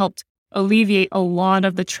actually helped alleviate a lot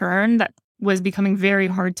of the churn that was becoming very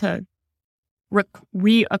hard to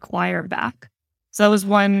reacquire back. So that was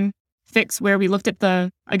one fix where we looked at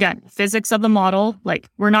the, again, physics of the model. Like,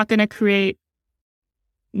 we're not going to create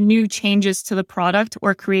new changes to the product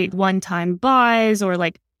or create one-time buys or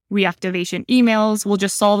like reactivation emails. We'll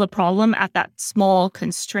just solve the problem at that small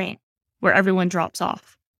constraint where everyone drops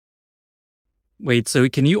off. Wait, so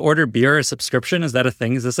can you order beer as a subscription? Is that a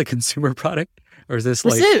thing? Is this a consumer product? Or is this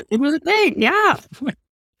like... It was a thing, yeah.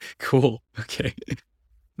 Cool, okay.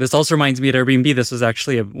 This also reminds me at Airbnb, this was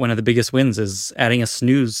actually one of the biggest wins, is adding a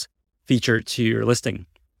snooze feature to your listing.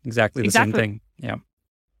 Exactly the same thing, yeah.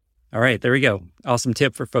 All right, there we go. Awesome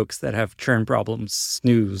tip for folks that have churn problems,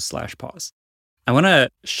 snooze/pause. I want to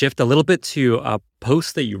shift a little bit to a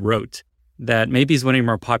post that you wrote that maybe is one of your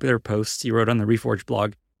more popular posts you wrote on the Reforge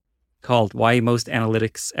blog called Why Most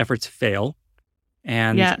Analytics Efforts Fail.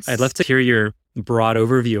 And Yes. I'd love to hear your broad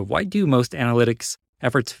overview of why do most analytics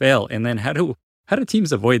efforts fail? And then how do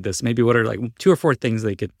teams avoid this? Maybe what are like 2 to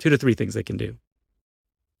 3 things they can do?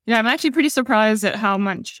 Yeah, I'm actually pretty surprised at how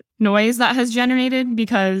much noise that has generated,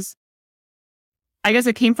 because I guess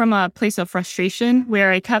it came from a place of frustration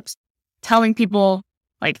where I kept telling people,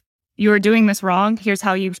 like, you are doing this wrong. Here's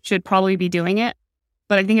how you should probably be doing it.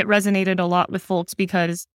 But I think it resonated a lot with folks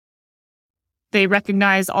because they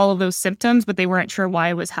recognized all of those symptoms, but they weren't sure why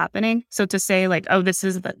it was happening. So to say like, oh, this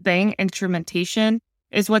is the thing, instrumentation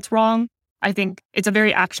is what's wrong, I think it's a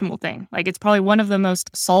very actionable thing. Like, it's probably one of the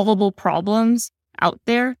most solvable problems out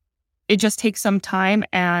there. It just takes some time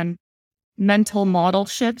and mental model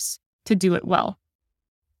shifts to do it well.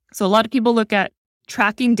 So a lot of people look at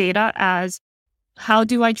tracking data as, how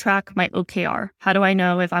do I track my OKR? How do I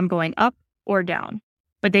know if I'm going up or down?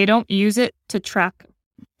 But they don't use it to track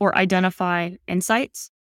or identify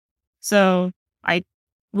insights. So I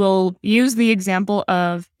will use the example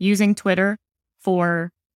of using Twitter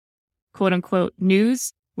for quote unquote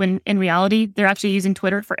news, when in reality, they're actually using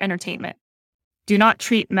Twitter for entertainment. Do not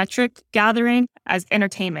treat metric gathering as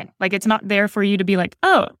entertainment. Like, it's not there for you to be like,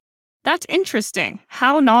 oh, that's interesting.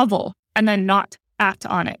 How novel. And then not act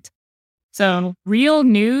on it. So real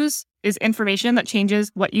news is information that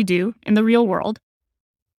changes what you do in the real world.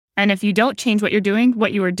 And if you don't change what you're doing,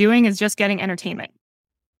 what you are doing is just getting entertainment.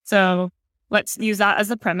 So let's use that as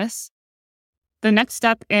the premise. The next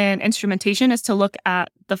step in instrumentation is to look at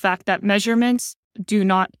the fact that measurements do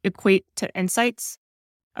not equate to insights.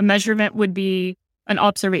 A measurement would be an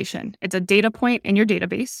observation. It's a data point in your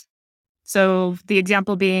database. So the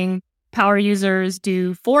example being, power users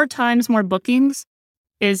do 4 times more bookings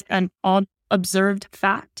is an observed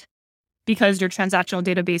fact, because your transactional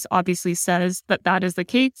database obviously says that that is the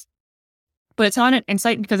case. But it's not an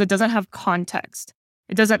insight because it doesn't have context.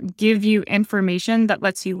 It doesn't give you information that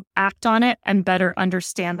lets you act on it and better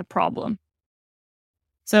understand the problem.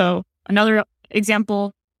 So another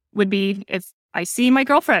example would be, if I see my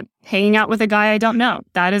girlfriend hanging out with a guy I don't know,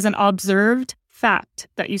 that is an observed fact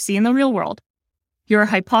that you see in the real world. Your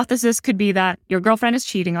hypothesis could be that your girlfriend is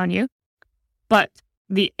cheating on you, but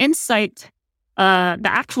the insight, the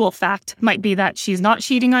actual fact might be that she's not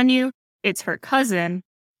cheating on you, it's her cousin.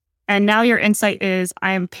 And now your insight is,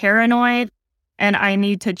 I am paranoid and I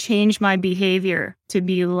need to change my behavior to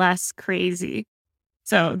be less crazy.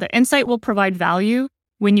 So the insight will provide value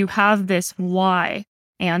when you have this why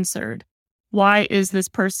answered. Why is this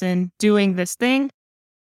person doing this thing?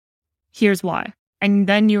 Here's why. And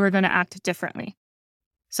then you are going to act differently.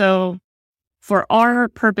 So for our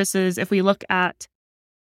purposes, if we look at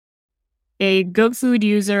a GoFood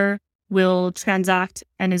user will transact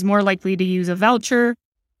and is more likely to use a voucher,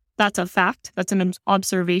 that's a fact. That's an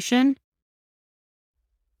observation.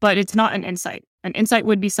 But it's not an insight. An insight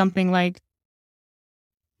would be something like,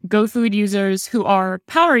 GoFood users who are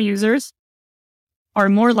power users are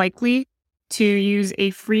more likely to use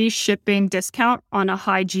a free shipping discount on a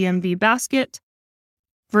high GMV basket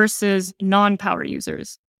versus non-power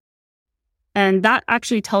users. And that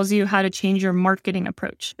actually tells you how to change your marketing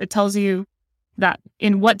approach. It tells you that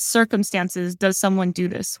in what circumstances does someone do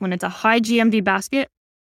this. When it's a high GMV basket,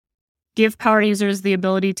 give power users the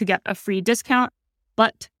ability to get a free discount,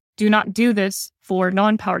 but do not do this for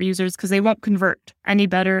non-power users because they won't convert any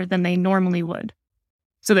better than they normally would.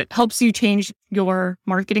 So that helps you change your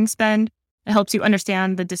marketing spend. It helps you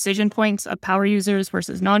understand the decision points of power users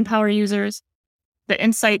versus non-power users. The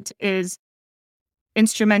insight is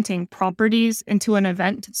instrumenting properties into an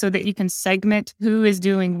event so that you can segment who is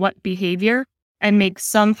doing what behavior and make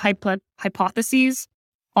some hypotheses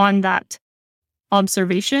on that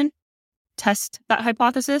observation, test that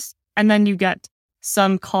hypothesis, and then you get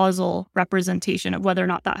some causal representation of whether or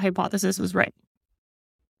not that hypothesis was right.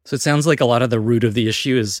 So it sounds like a lot of the root of the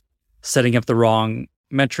issue is setting up the wrong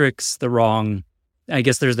metrics, I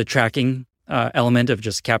guess there's the tracking element of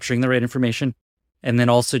just capturing the right information, and then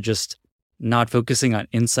also just not focusing on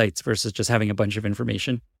insights versus just having a bunch of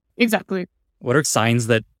information. Exactly. What are signs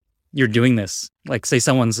that you're doing this? Like, say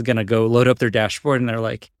someone's going to go load up their dashboard and they're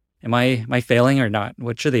like, am I failing or not?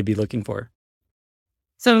 What should they be looking for?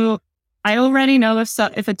 So I already know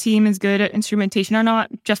if a team is good at instrumentation or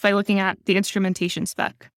not just by looking at the instrumentation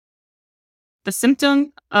spec. The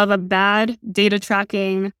symptom of a bad data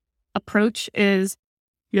tracking approach is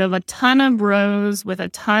you have a ton of rows with a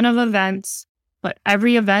ton of events, but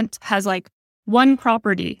every event has like one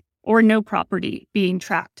property or no property being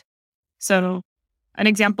tracked. So an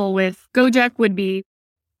example with Gojek would be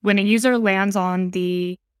when a user lands on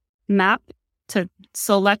the map to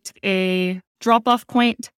select a drop-off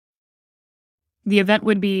point, the event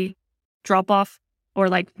would be drop-off or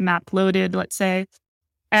like map loaded, let's say.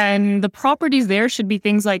 And the properties there should be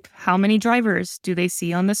things like how many drivers do they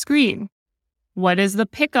see on the screen? What is the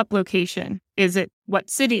pickup location? What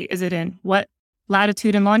city is it in? What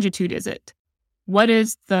latitude and longitude is it?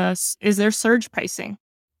 Is there surge pricing?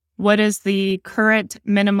 What is the current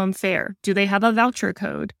minimum fare? Do they have a voucher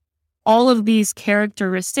code? All of these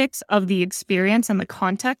characteristics of the experience and the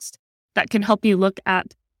context that can help you look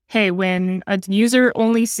at, hey, when a user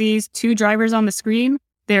only sees 2 drivers on the screen,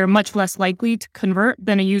 they're much less likely to convert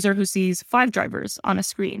than a user who sees 5 drivers on a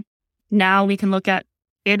screen. Now we can look at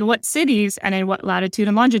in what cities and in what latitude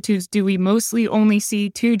and longitudes do we mostly only see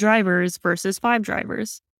 2 drivers versus 5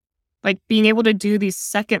 drivers? Like being able to do the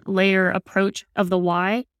second layer approach of the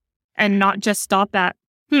why and not just stop at,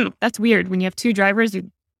 that's weird. When you have 2 drivers,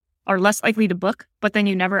 you are less likely to book, but then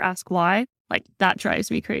you never ask why. Like that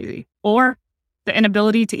drives me crazy. Or the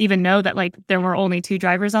inability to even know that like there were only 2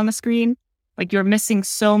 drivers on the screen. Like you're missing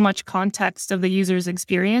so much context of the user's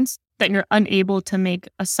experience that you're unable to make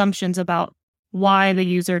assumptions about why the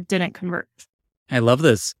user didn't convert. I love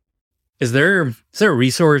this. Is there a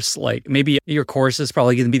resource, like maybe your course is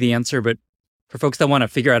probably going to be the answer, but for folks that want to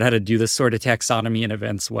figure out how to do this sort of taxonomy in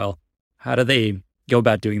events well, how do they go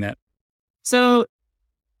about doing that? So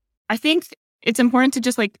I think it's important to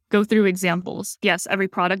just like go through examples. Yes, every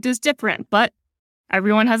product is different, but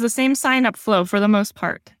everyone has the same sign-up flow for the most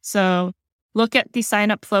part. So look at the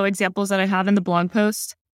sign-up flow examples that I have in the blog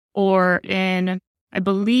post, or in, I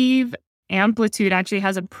believe, Amplitude actually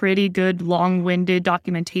has a pretty good long-winded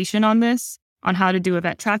documentation on this, on how to do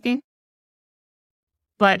event tracking.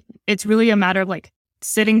 But it's really a matter of like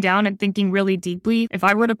sitting down and thinking really deeply. If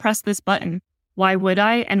I were to press this button, why would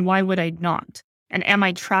I and why would I not? And am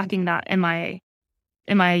I tracking that in my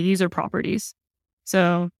user properties?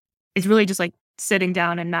 So it's really just like sitting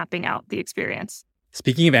down and mapping out the experience.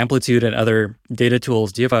 Speaking of Amplitude and other data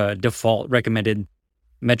tools, do you have a default recommended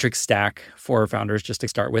metric stack for founders just to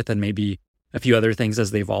start with, and maybe a few other things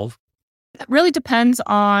as they evolve? It really depends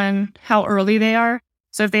on how early they are.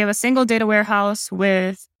 So if they have a single data warehouse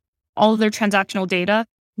with all of their transactional data,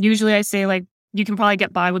 usually I say like you can probably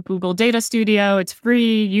get by with Google Data Studio. It's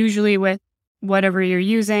free, usually with whatever you're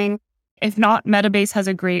using. If not, Metabase has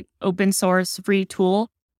a great open source free tool.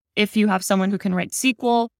 If you have someone who can write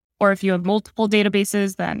SQL, or if you have multiple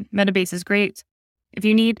databases, then Metabase is great. If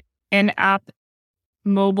you need in-app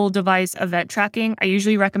mobile device event tracking, I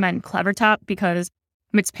usually recommend CleverTap because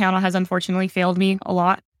Mixpanel has unfortunately failed me a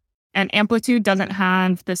lot. And Amplitude doesn't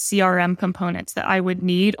have the CRM components that I would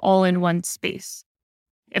need all in one space.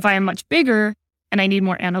 If I am much bigger and I need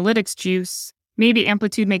more analytics juice, maybe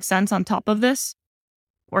Amplitude makes sense on top of this,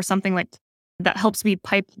 or something like that helps me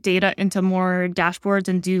pipe data into more dashboards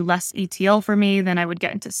and do less ETL for me. Then I would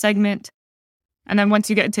get into Segment. And then once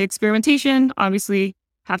you get into experimentation, obviously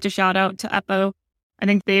have to shout out to Eppo. I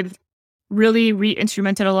think they've really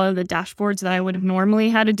re-instrumented a lot of the dashboards that I would have normally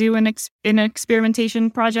had to do in experimentation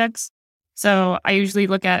projects. So I usually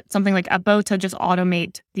look at something like Eppo to just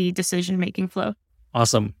automate the decision-making flow.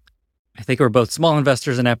 Awesome. I think we're both small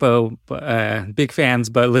investors in Eppo, big fans,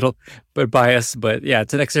 but biased. But yeah,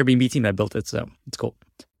 it's an ex-Airbnb team that built it, so it's cool.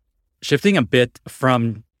 Shifting a bit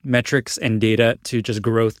from metrics and data to just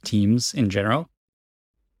growth teams in general.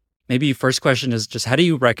 Maybe first question is just how do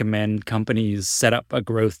you recommend companies set up a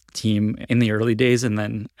growth team in the early days and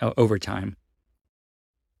then over time?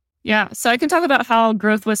 Yeah, so I can talk about how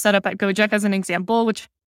growth was set up at Gojek as an example, which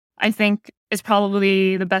I think is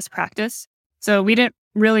probably the best practice. So we didn't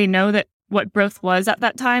really know that what growth was at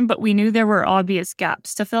that time, but we knew there were obvious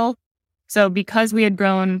gaps to fill. So because we had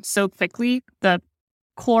grown so quickly, the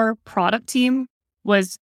core product team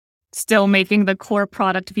was still making the core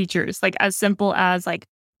product features, like as simple as like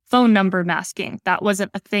phone number masking. That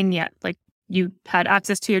wasn't a thing yet. Like you had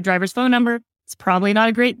access to your driver's phone number. It's probably not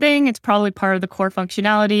a great thing. It's probably part of the core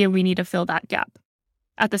functionality, and we need to fill that gap.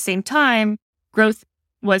 At the same time, growth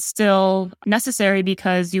was still necessary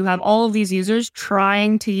because you have all of these users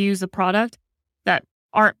trying to use the product that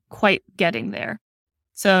aren't quite getting there.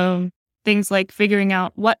 So things like figuring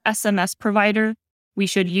out what SMS provider we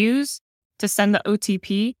should use to send the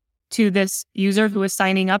OTP to this user who is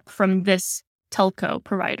signing up from this telco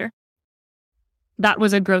provider. That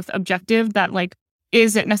was a growth objective that like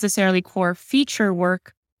isn't necessarily core feature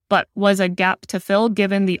work, but was a gap to fill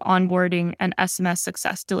given the onboarding and SMS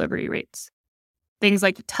success delivery rates. Things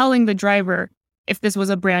like telling the driver if this was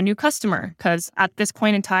a brand new customer, because at this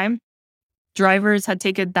point in time, drivers had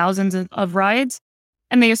taken thousands of rides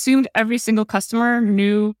and they assumed every single customer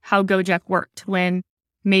knew how Gojek worked when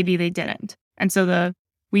maybe they didn't. And so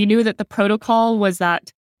we knew that the protocol was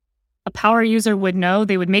that a power user would know,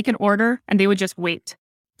 they would make an order and they would just wait.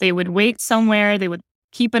 They would wait somewhere, they would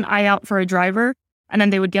keep an eye out for a driver, and then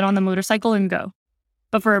they would get on the motorcycle and go.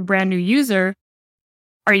 But for a brand new user,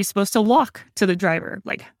 are you supposed to walk to the driver?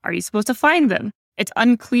 Like, are you supposed to find them? It's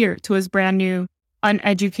unclear to his brand new,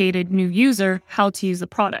 uneducated new user how to use the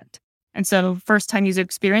product. And so first-time user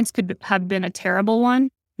experience could have been a terrible one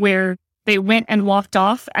where they went and walked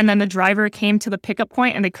off and then the driver came to the pickup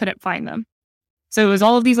point and they couldn't find them. So it was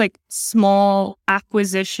all of these like small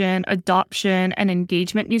acquisition, adoption, and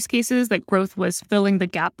engagement use cases that growth was filling the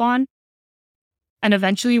gap on. And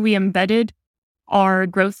eventually we embedded our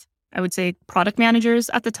growth, I would say product managers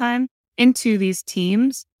at the time, into these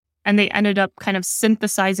teams. And they ended up kind of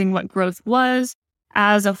synthesizing what growth was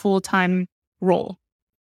as a full-time role,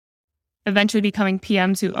 eventually becoming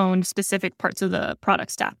PMs who owned specific parts of the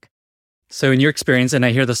product stack. So in your experience, and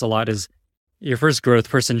I hear this a lot, is your first growth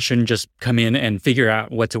person shouldn't just come in and figure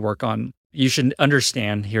out what to work on. You should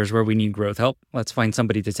understand, here's where we need growth help. Let's find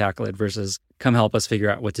somebody to tackle it versus come help us figure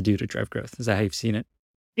out what to do to drive growth. Is that how you've seen it?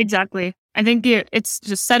 Exactly. I think it's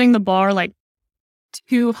just setting the bar like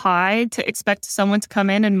too high to expect someone to come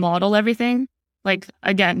in and model everything. Like,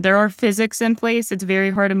 again, there are physics in place. It's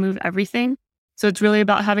very hard to move everything. So it's really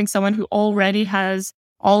about having someone who already has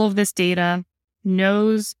all of this data,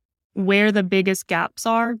 knows where the biggest gaps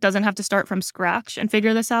are, doesn't have to start from scratch and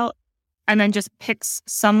figure this out, and then just picks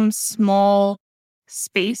some small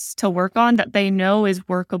space to work on that they know is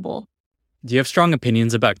workable. Do you have strong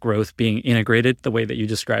opinions about growth being integrated the way that you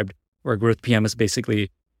described, where growth PM is basically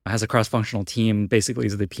has a cross-functional team, basically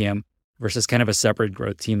is the PM, versus kind of a separate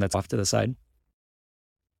growth team that's off to the side?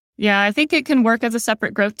 Yeah, I think it can work as a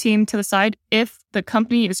separate growth team to the side if the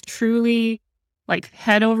company is truly like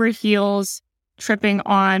head over heels tripping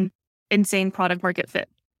on insane product market fit.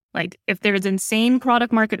 Like if there's insane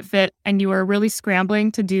product market fit and you are really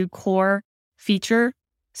scrambling to do core feature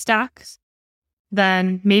stacks,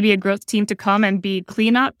 then maybe a growth team to come and be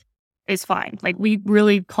cleanup is fine. Like we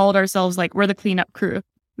really called ourselves like we're the cleanup crew.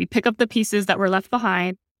 We pick up the pieces that were left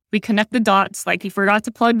behind. We connect the dots. Like you forgot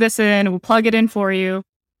to plug this in, we'll plug it in for you.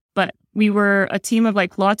 But we were a team of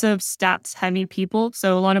like lots of stats heavy people.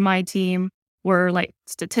 So a lot of my team were like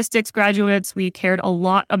statistics graduates. We cared a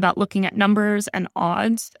lot about looking at numbers and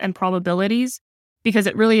odds and probabilities because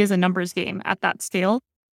it really is a numbers game at that scale.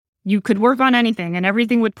 You could work on anything and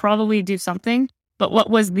everything would probably do something. But what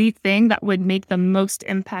was the thing that would make the most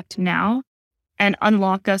impact now and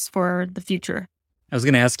unlock us for the future? I was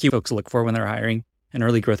going to ask you folks to look for when they're hiring an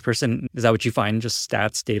early growth person. Is that what you find? Just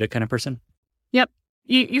stats, data kind of person? Yep.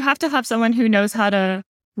 You have to have someone who knows how to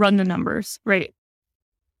run the numbers, right?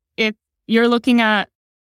 If you're looking at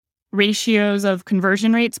ratios of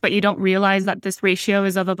conversion rates, but you don't realize that this ratio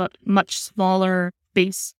is of a much smaller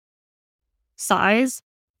base size,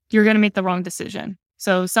 you're going to make the wrong decision.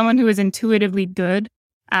 So someone who is intuitively good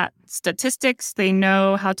at statistics, they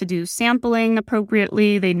know how to do sampling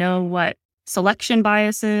appropriately, they know what selection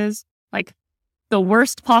bias is. Like the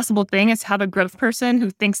worst possible thing is to have a growth person who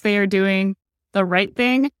thinks they are doing the right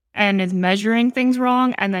thing and is measuring things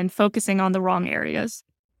wrong and then focusing on the wrong areas.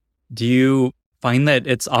 Do you find that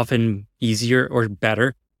it's often easier or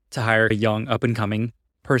better to hire a young up-and-coming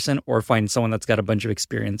person or find someone that's got a bunch of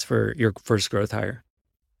experience for your first growth hire?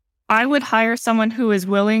 I would hire someone who is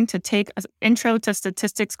willing to take an intro to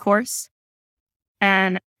statistics course.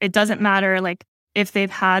 And it doesn't matter like if they've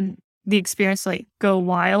had the experience to like go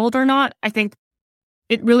wild or not. I think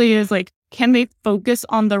it really is like, can they focus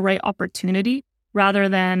on the right opportunity rather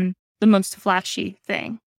than the most flashy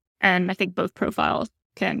thing? And I think both profiles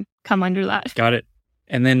can come under that. Got it.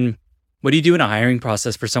 And then what do you do in a hiring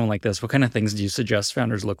process for someone like this? What kind of things do you suggest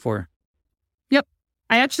founders look for? Yep.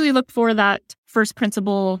 I actually look for that first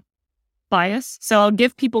principle bias. So I'll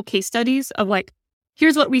give people case studies of like,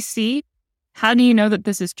 here's what we see. How do you know that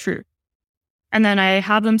this is true? And then I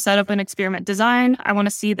have them set up an experiment design. I want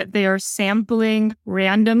to see that they are sampling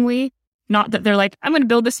randomly, not that they're like, I'm going to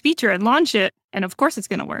build this feature and launch it. And of course it's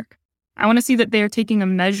going to work. I want to see that they're taking a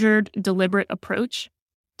measured, deliberate approach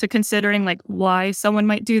to considering like why someone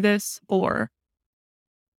might do this or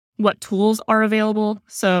what tools are available.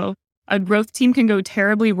 So a growth team can go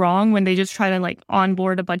terribly wrong when they just try to like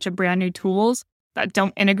onboard a bunch of brand new tools that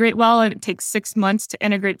don't integrate well. And it takes 6 months to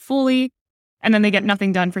integrate fully. And then they get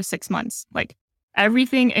nothing done for 6 months. Like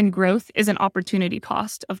everything in growth is an opportunity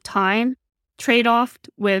cost of time trade-off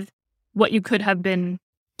with what you could have been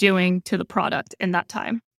doing to the product in that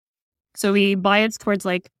time. So we bias towards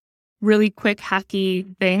like really quick,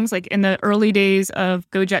 hacky things. Like in the early days of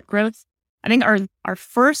Gojek growth, I think our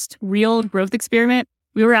first real growth experiment,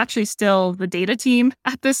 we were actually still the data team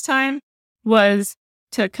at this time, was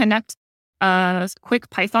to connect a quick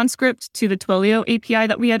Python script to the Twilio API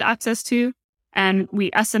that we had access to. And we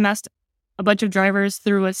SMS'd a bunch of drivers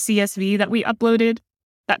through a CSV that we uploaded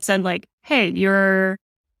that said like, hey, your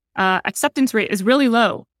acceptance rate is really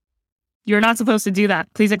low. You're not supposed to do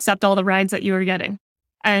that. Please accept all the rides that you are getting.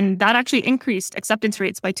 And that actually increased acceptance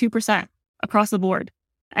rates by 2% across the board.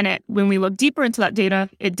 And when we look deeper into that data,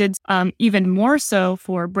 it did even more so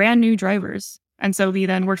for brand new drivers. And so we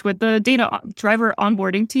then worked with the driver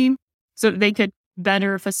onboarding team so that they could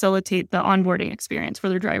better facilitate the onboarding experience for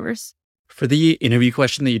their drivers. For the interview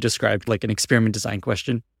question that you described, like an experiment design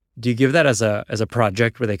question, do you give that as a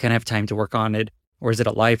project where they kind of have time to work on it? Or is it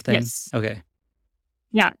a live thing? Yes. Okay.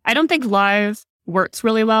 Yeah, I don't think live works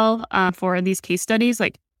really well for these case studies.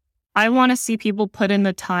 Like, I want to see people put in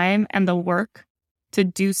the time and the work to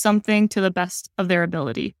do something to the best of their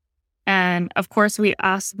ability. And of course, we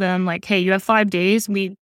ask them like, hey, you have 5 days.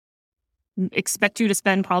 We expect you to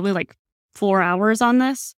spend probably like 4 hours on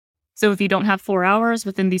this. So if you don't have 4 hours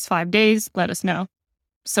within these 5 days, let us know.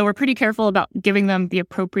 So we're pretty careful about giving them the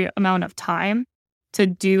appropriate amount of time to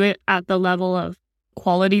do it at the level of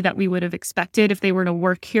quality that we would have expected if they were to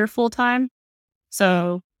work here full time.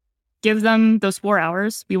 So give them those 4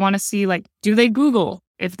 hours. We want to see like, do they Google?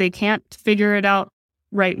 If they can't figure it out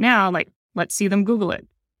right now, like, let's see them Google it.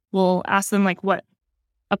 We'll ask them like what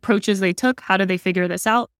approaches they took. How did they figure this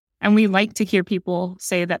out? And we like to hear people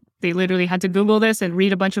say that they literally had to Google this and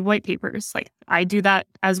read a bunch of white papers. Like, I do that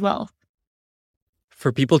as well.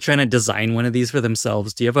 For people trying to design one of these for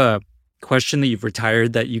themselves, do you have a question that you've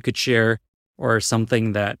retired that you could share, or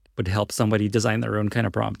something that would help somebody design their own kind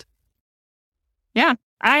of prompt? Yeah,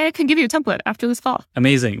 I can give you a template after this call.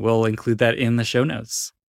 Amazing. We'll include that in the show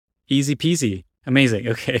notes. Easy peasy. Amazing.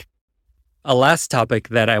 Okay. A last topic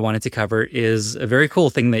that I wanted to cover is a very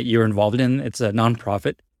cool thing that you're involved in. It's a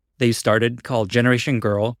nonprofit that you started called Generation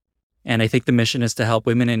Girl. And I think the mission is to help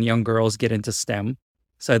women and young girls get into STEM.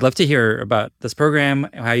 So I'd love to hear about this program,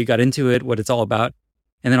 how you got into it, what it's all about,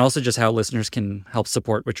 and then also just how listeners can help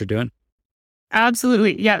support what you're doing.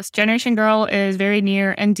 Absolutely. Yes. Generation Girl is very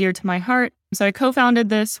near and dear to my heart. So I co-founded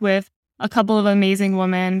this with a couple of amazing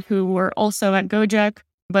women who were also at Gojek,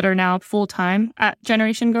 but are now full-time at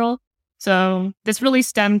Generation Girl. So this really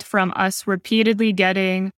stemmed from us repeatedly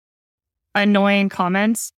getting annoying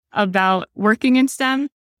comments about working in STEM.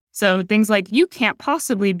 So things like, you can't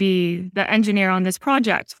possibly be the engineer on this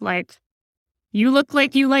project. Like, you look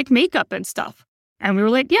like you like makeup and stuff. And we were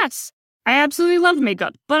like, yes, I absolutely love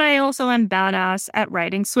makeup, but I also am badass at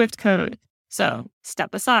writing Swift code. So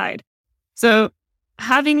step aside. So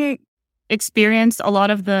having experienced a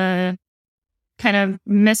lot of the kind of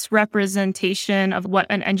misrepresentation of what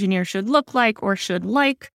an engineer should look like or should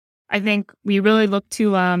like, I think we really look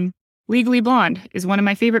to Legally Blonde is one of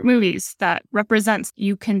my favorite movies that represents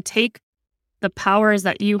you can take the powers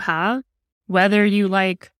that you have, whether you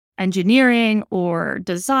like engineering or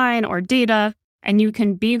design or data, and you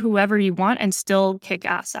can be whoever you want and still kick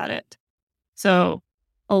ass at it. So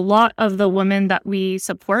a lot of the women that we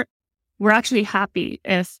support, we're actually happy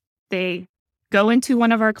if they go into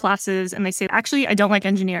one of our classes and they say, actually, I don't like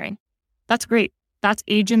engineering. That's great. That's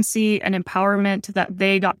agency and empowerment that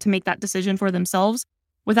they got to make that decision for themselves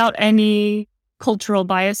without any cultural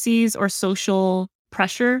biases or social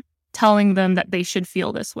pressure telling them that they should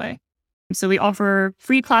feel this way. So we offer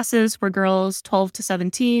free classes for girls 12 to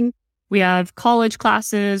 17. We have college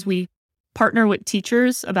classes. We partner with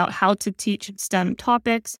teachers about how to teach STEM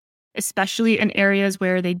topics, especially in areas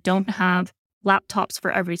where they don't have laptops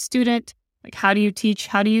for every student. Like, how do you teach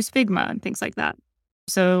how to use Figma and things like that?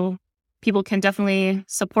 So people can definitely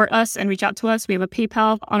support us and reach out to us. We have a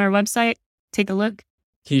PayPal on our website. Take a look.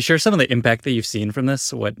 Can you share some of the impact that you've seen from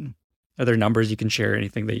this? What other numbers you can share,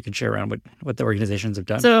 anything that you can share around what the organizations have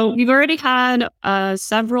done? So we've already had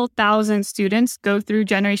several thousand students go through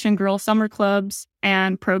Generation Girl summer clubs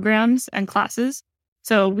and programs and classes.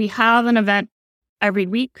 So we have an event every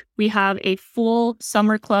week. We have a full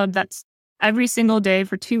summer club that's every single day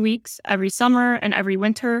for 2 weeks, every summer and every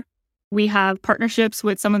winter. We have partnerships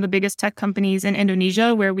with some of the biggest tech companies in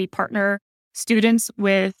Indonesia where we partner students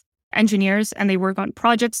with engineers and they work on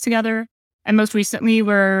projects together. And most recently,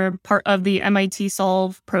 we're part of the MIT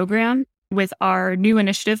Solve program with our new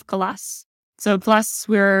initiative, Class. So plus,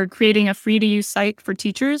 we're creating a free-to-use site for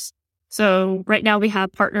teachers. So right now, we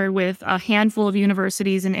have partnered with a handful of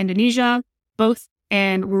universities in Indonesia, both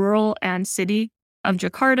in rural and city of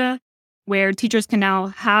Jakarta, where teachers can now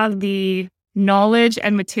have the knowledge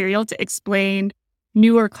and material to explain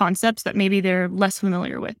newer concepts that maybe they're less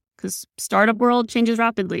familiar with. Because startup world changes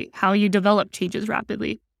rapidly. How you develop changes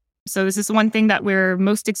rapidly. So this is one thing that we're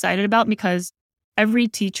most excited about because every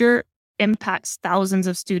teacher impacts thousands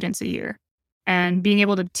of students a year. And being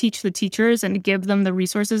able to teach the teachers and give them the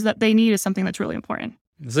resources that they need is something that's really important.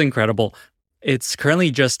 This is incredible. It's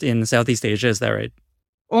currently just in Southeast Asia, is that right?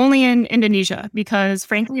 Only in Indonesia, because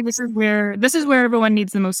frankly, this is where everyone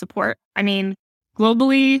needs the most support. I mean,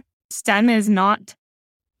 globally, STEM is not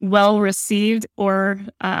well received or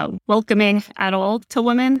welcoming at all to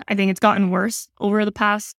women. I think it's gotten worse over the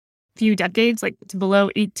past few decades. Like it's below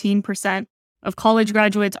 18% of college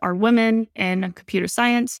graduates are women in computer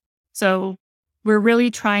science. So we're really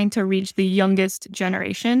trying to reach the youngest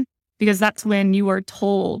generation because that's when you are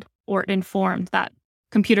told or informed that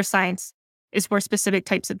computer science is for specific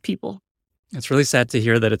types of people. It's really sad to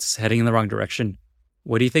hear that it's heading in the wrong direction.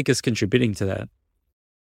 What do you think is contributing to that?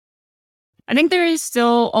 I think there is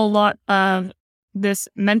still a lot of this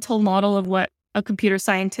mental model of what a computer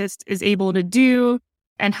scientist is able to do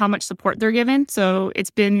and how much support they're given. So it's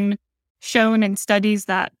been shown in studies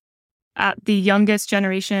that at the youngest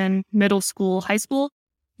generation, middle school, high school,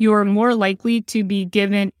 you're more likely to be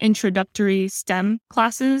given introductory STEM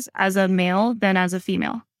classes as a male than as a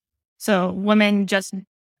female. So women just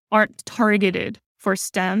aren't targeted for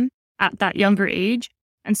STEM at that younger age.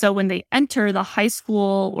 And so when they enter the high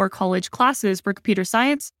school or college classes for computer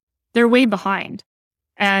science, they're way behind.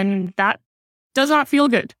 And that does not feel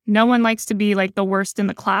good. No one likes to be like the worst in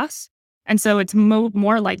the class. And so it's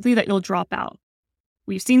more likely that you'll drop out.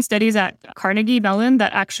 We've seen studies at Carnegie Mellon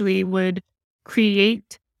that actually would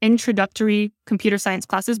create introductory computer science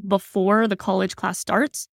classes before the college class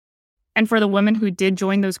starts. And for the women who did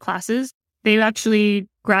join those classes, they actually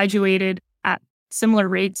graduated at similar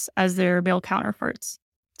rates as their male counterparts.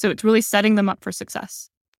 So it's really setting them up for success.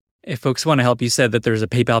 If folks want to help, you said that there's a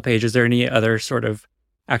PayPal page. Is there any other sort of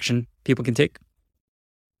action people can take?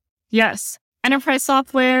 Yes. Enterprise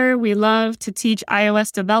software. We love to teach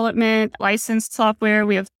iOS development, licensed software.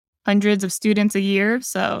 We have hundreds of students a year.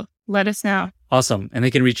 So let us know. Awesome. And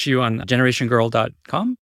they can reach you on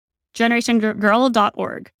generationgirl.com?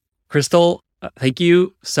 generationgirl.org. Crystal, thank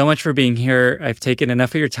you so much for being here. I've taken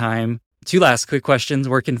enough of your time. 2 last quick questions.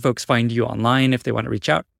 Where can folks find you online if they want to reach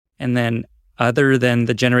out? And then other than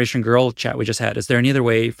the Generation Girl chat we just had, is there any other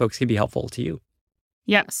way folks can be helpful to you?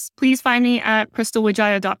 Yes. Please find me at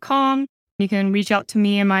crystalwidjaja.com. You can reach out to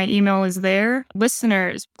me and my email is there.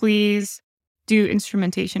 Listeners, please do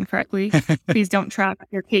instrumentation correctly. Please don't track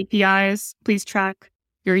your KPIs. Please track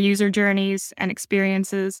your user journeys and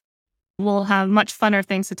experiences. We'll have much funner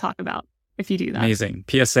things to talk about if you do that. Amazing.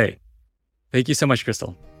 PSA. Thank you so much,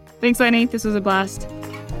 Crystal. Thanks, Lenny. This was a blast.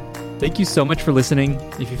 Thank you so much for listening.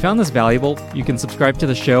 If you found this valuable, you can subscribe to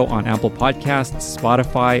the show on Apple Podcasts,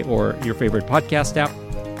 Spotify, or your favorite podcast app.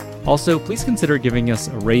 Also, please consider giving us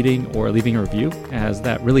a rating or leaving a review, as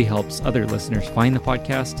that really helps other listeners find the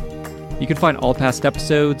podcast. You can find all past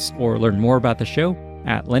episodes or learn more about the show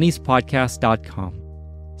at lennyspodcast.com.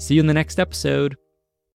 See you in the next episode.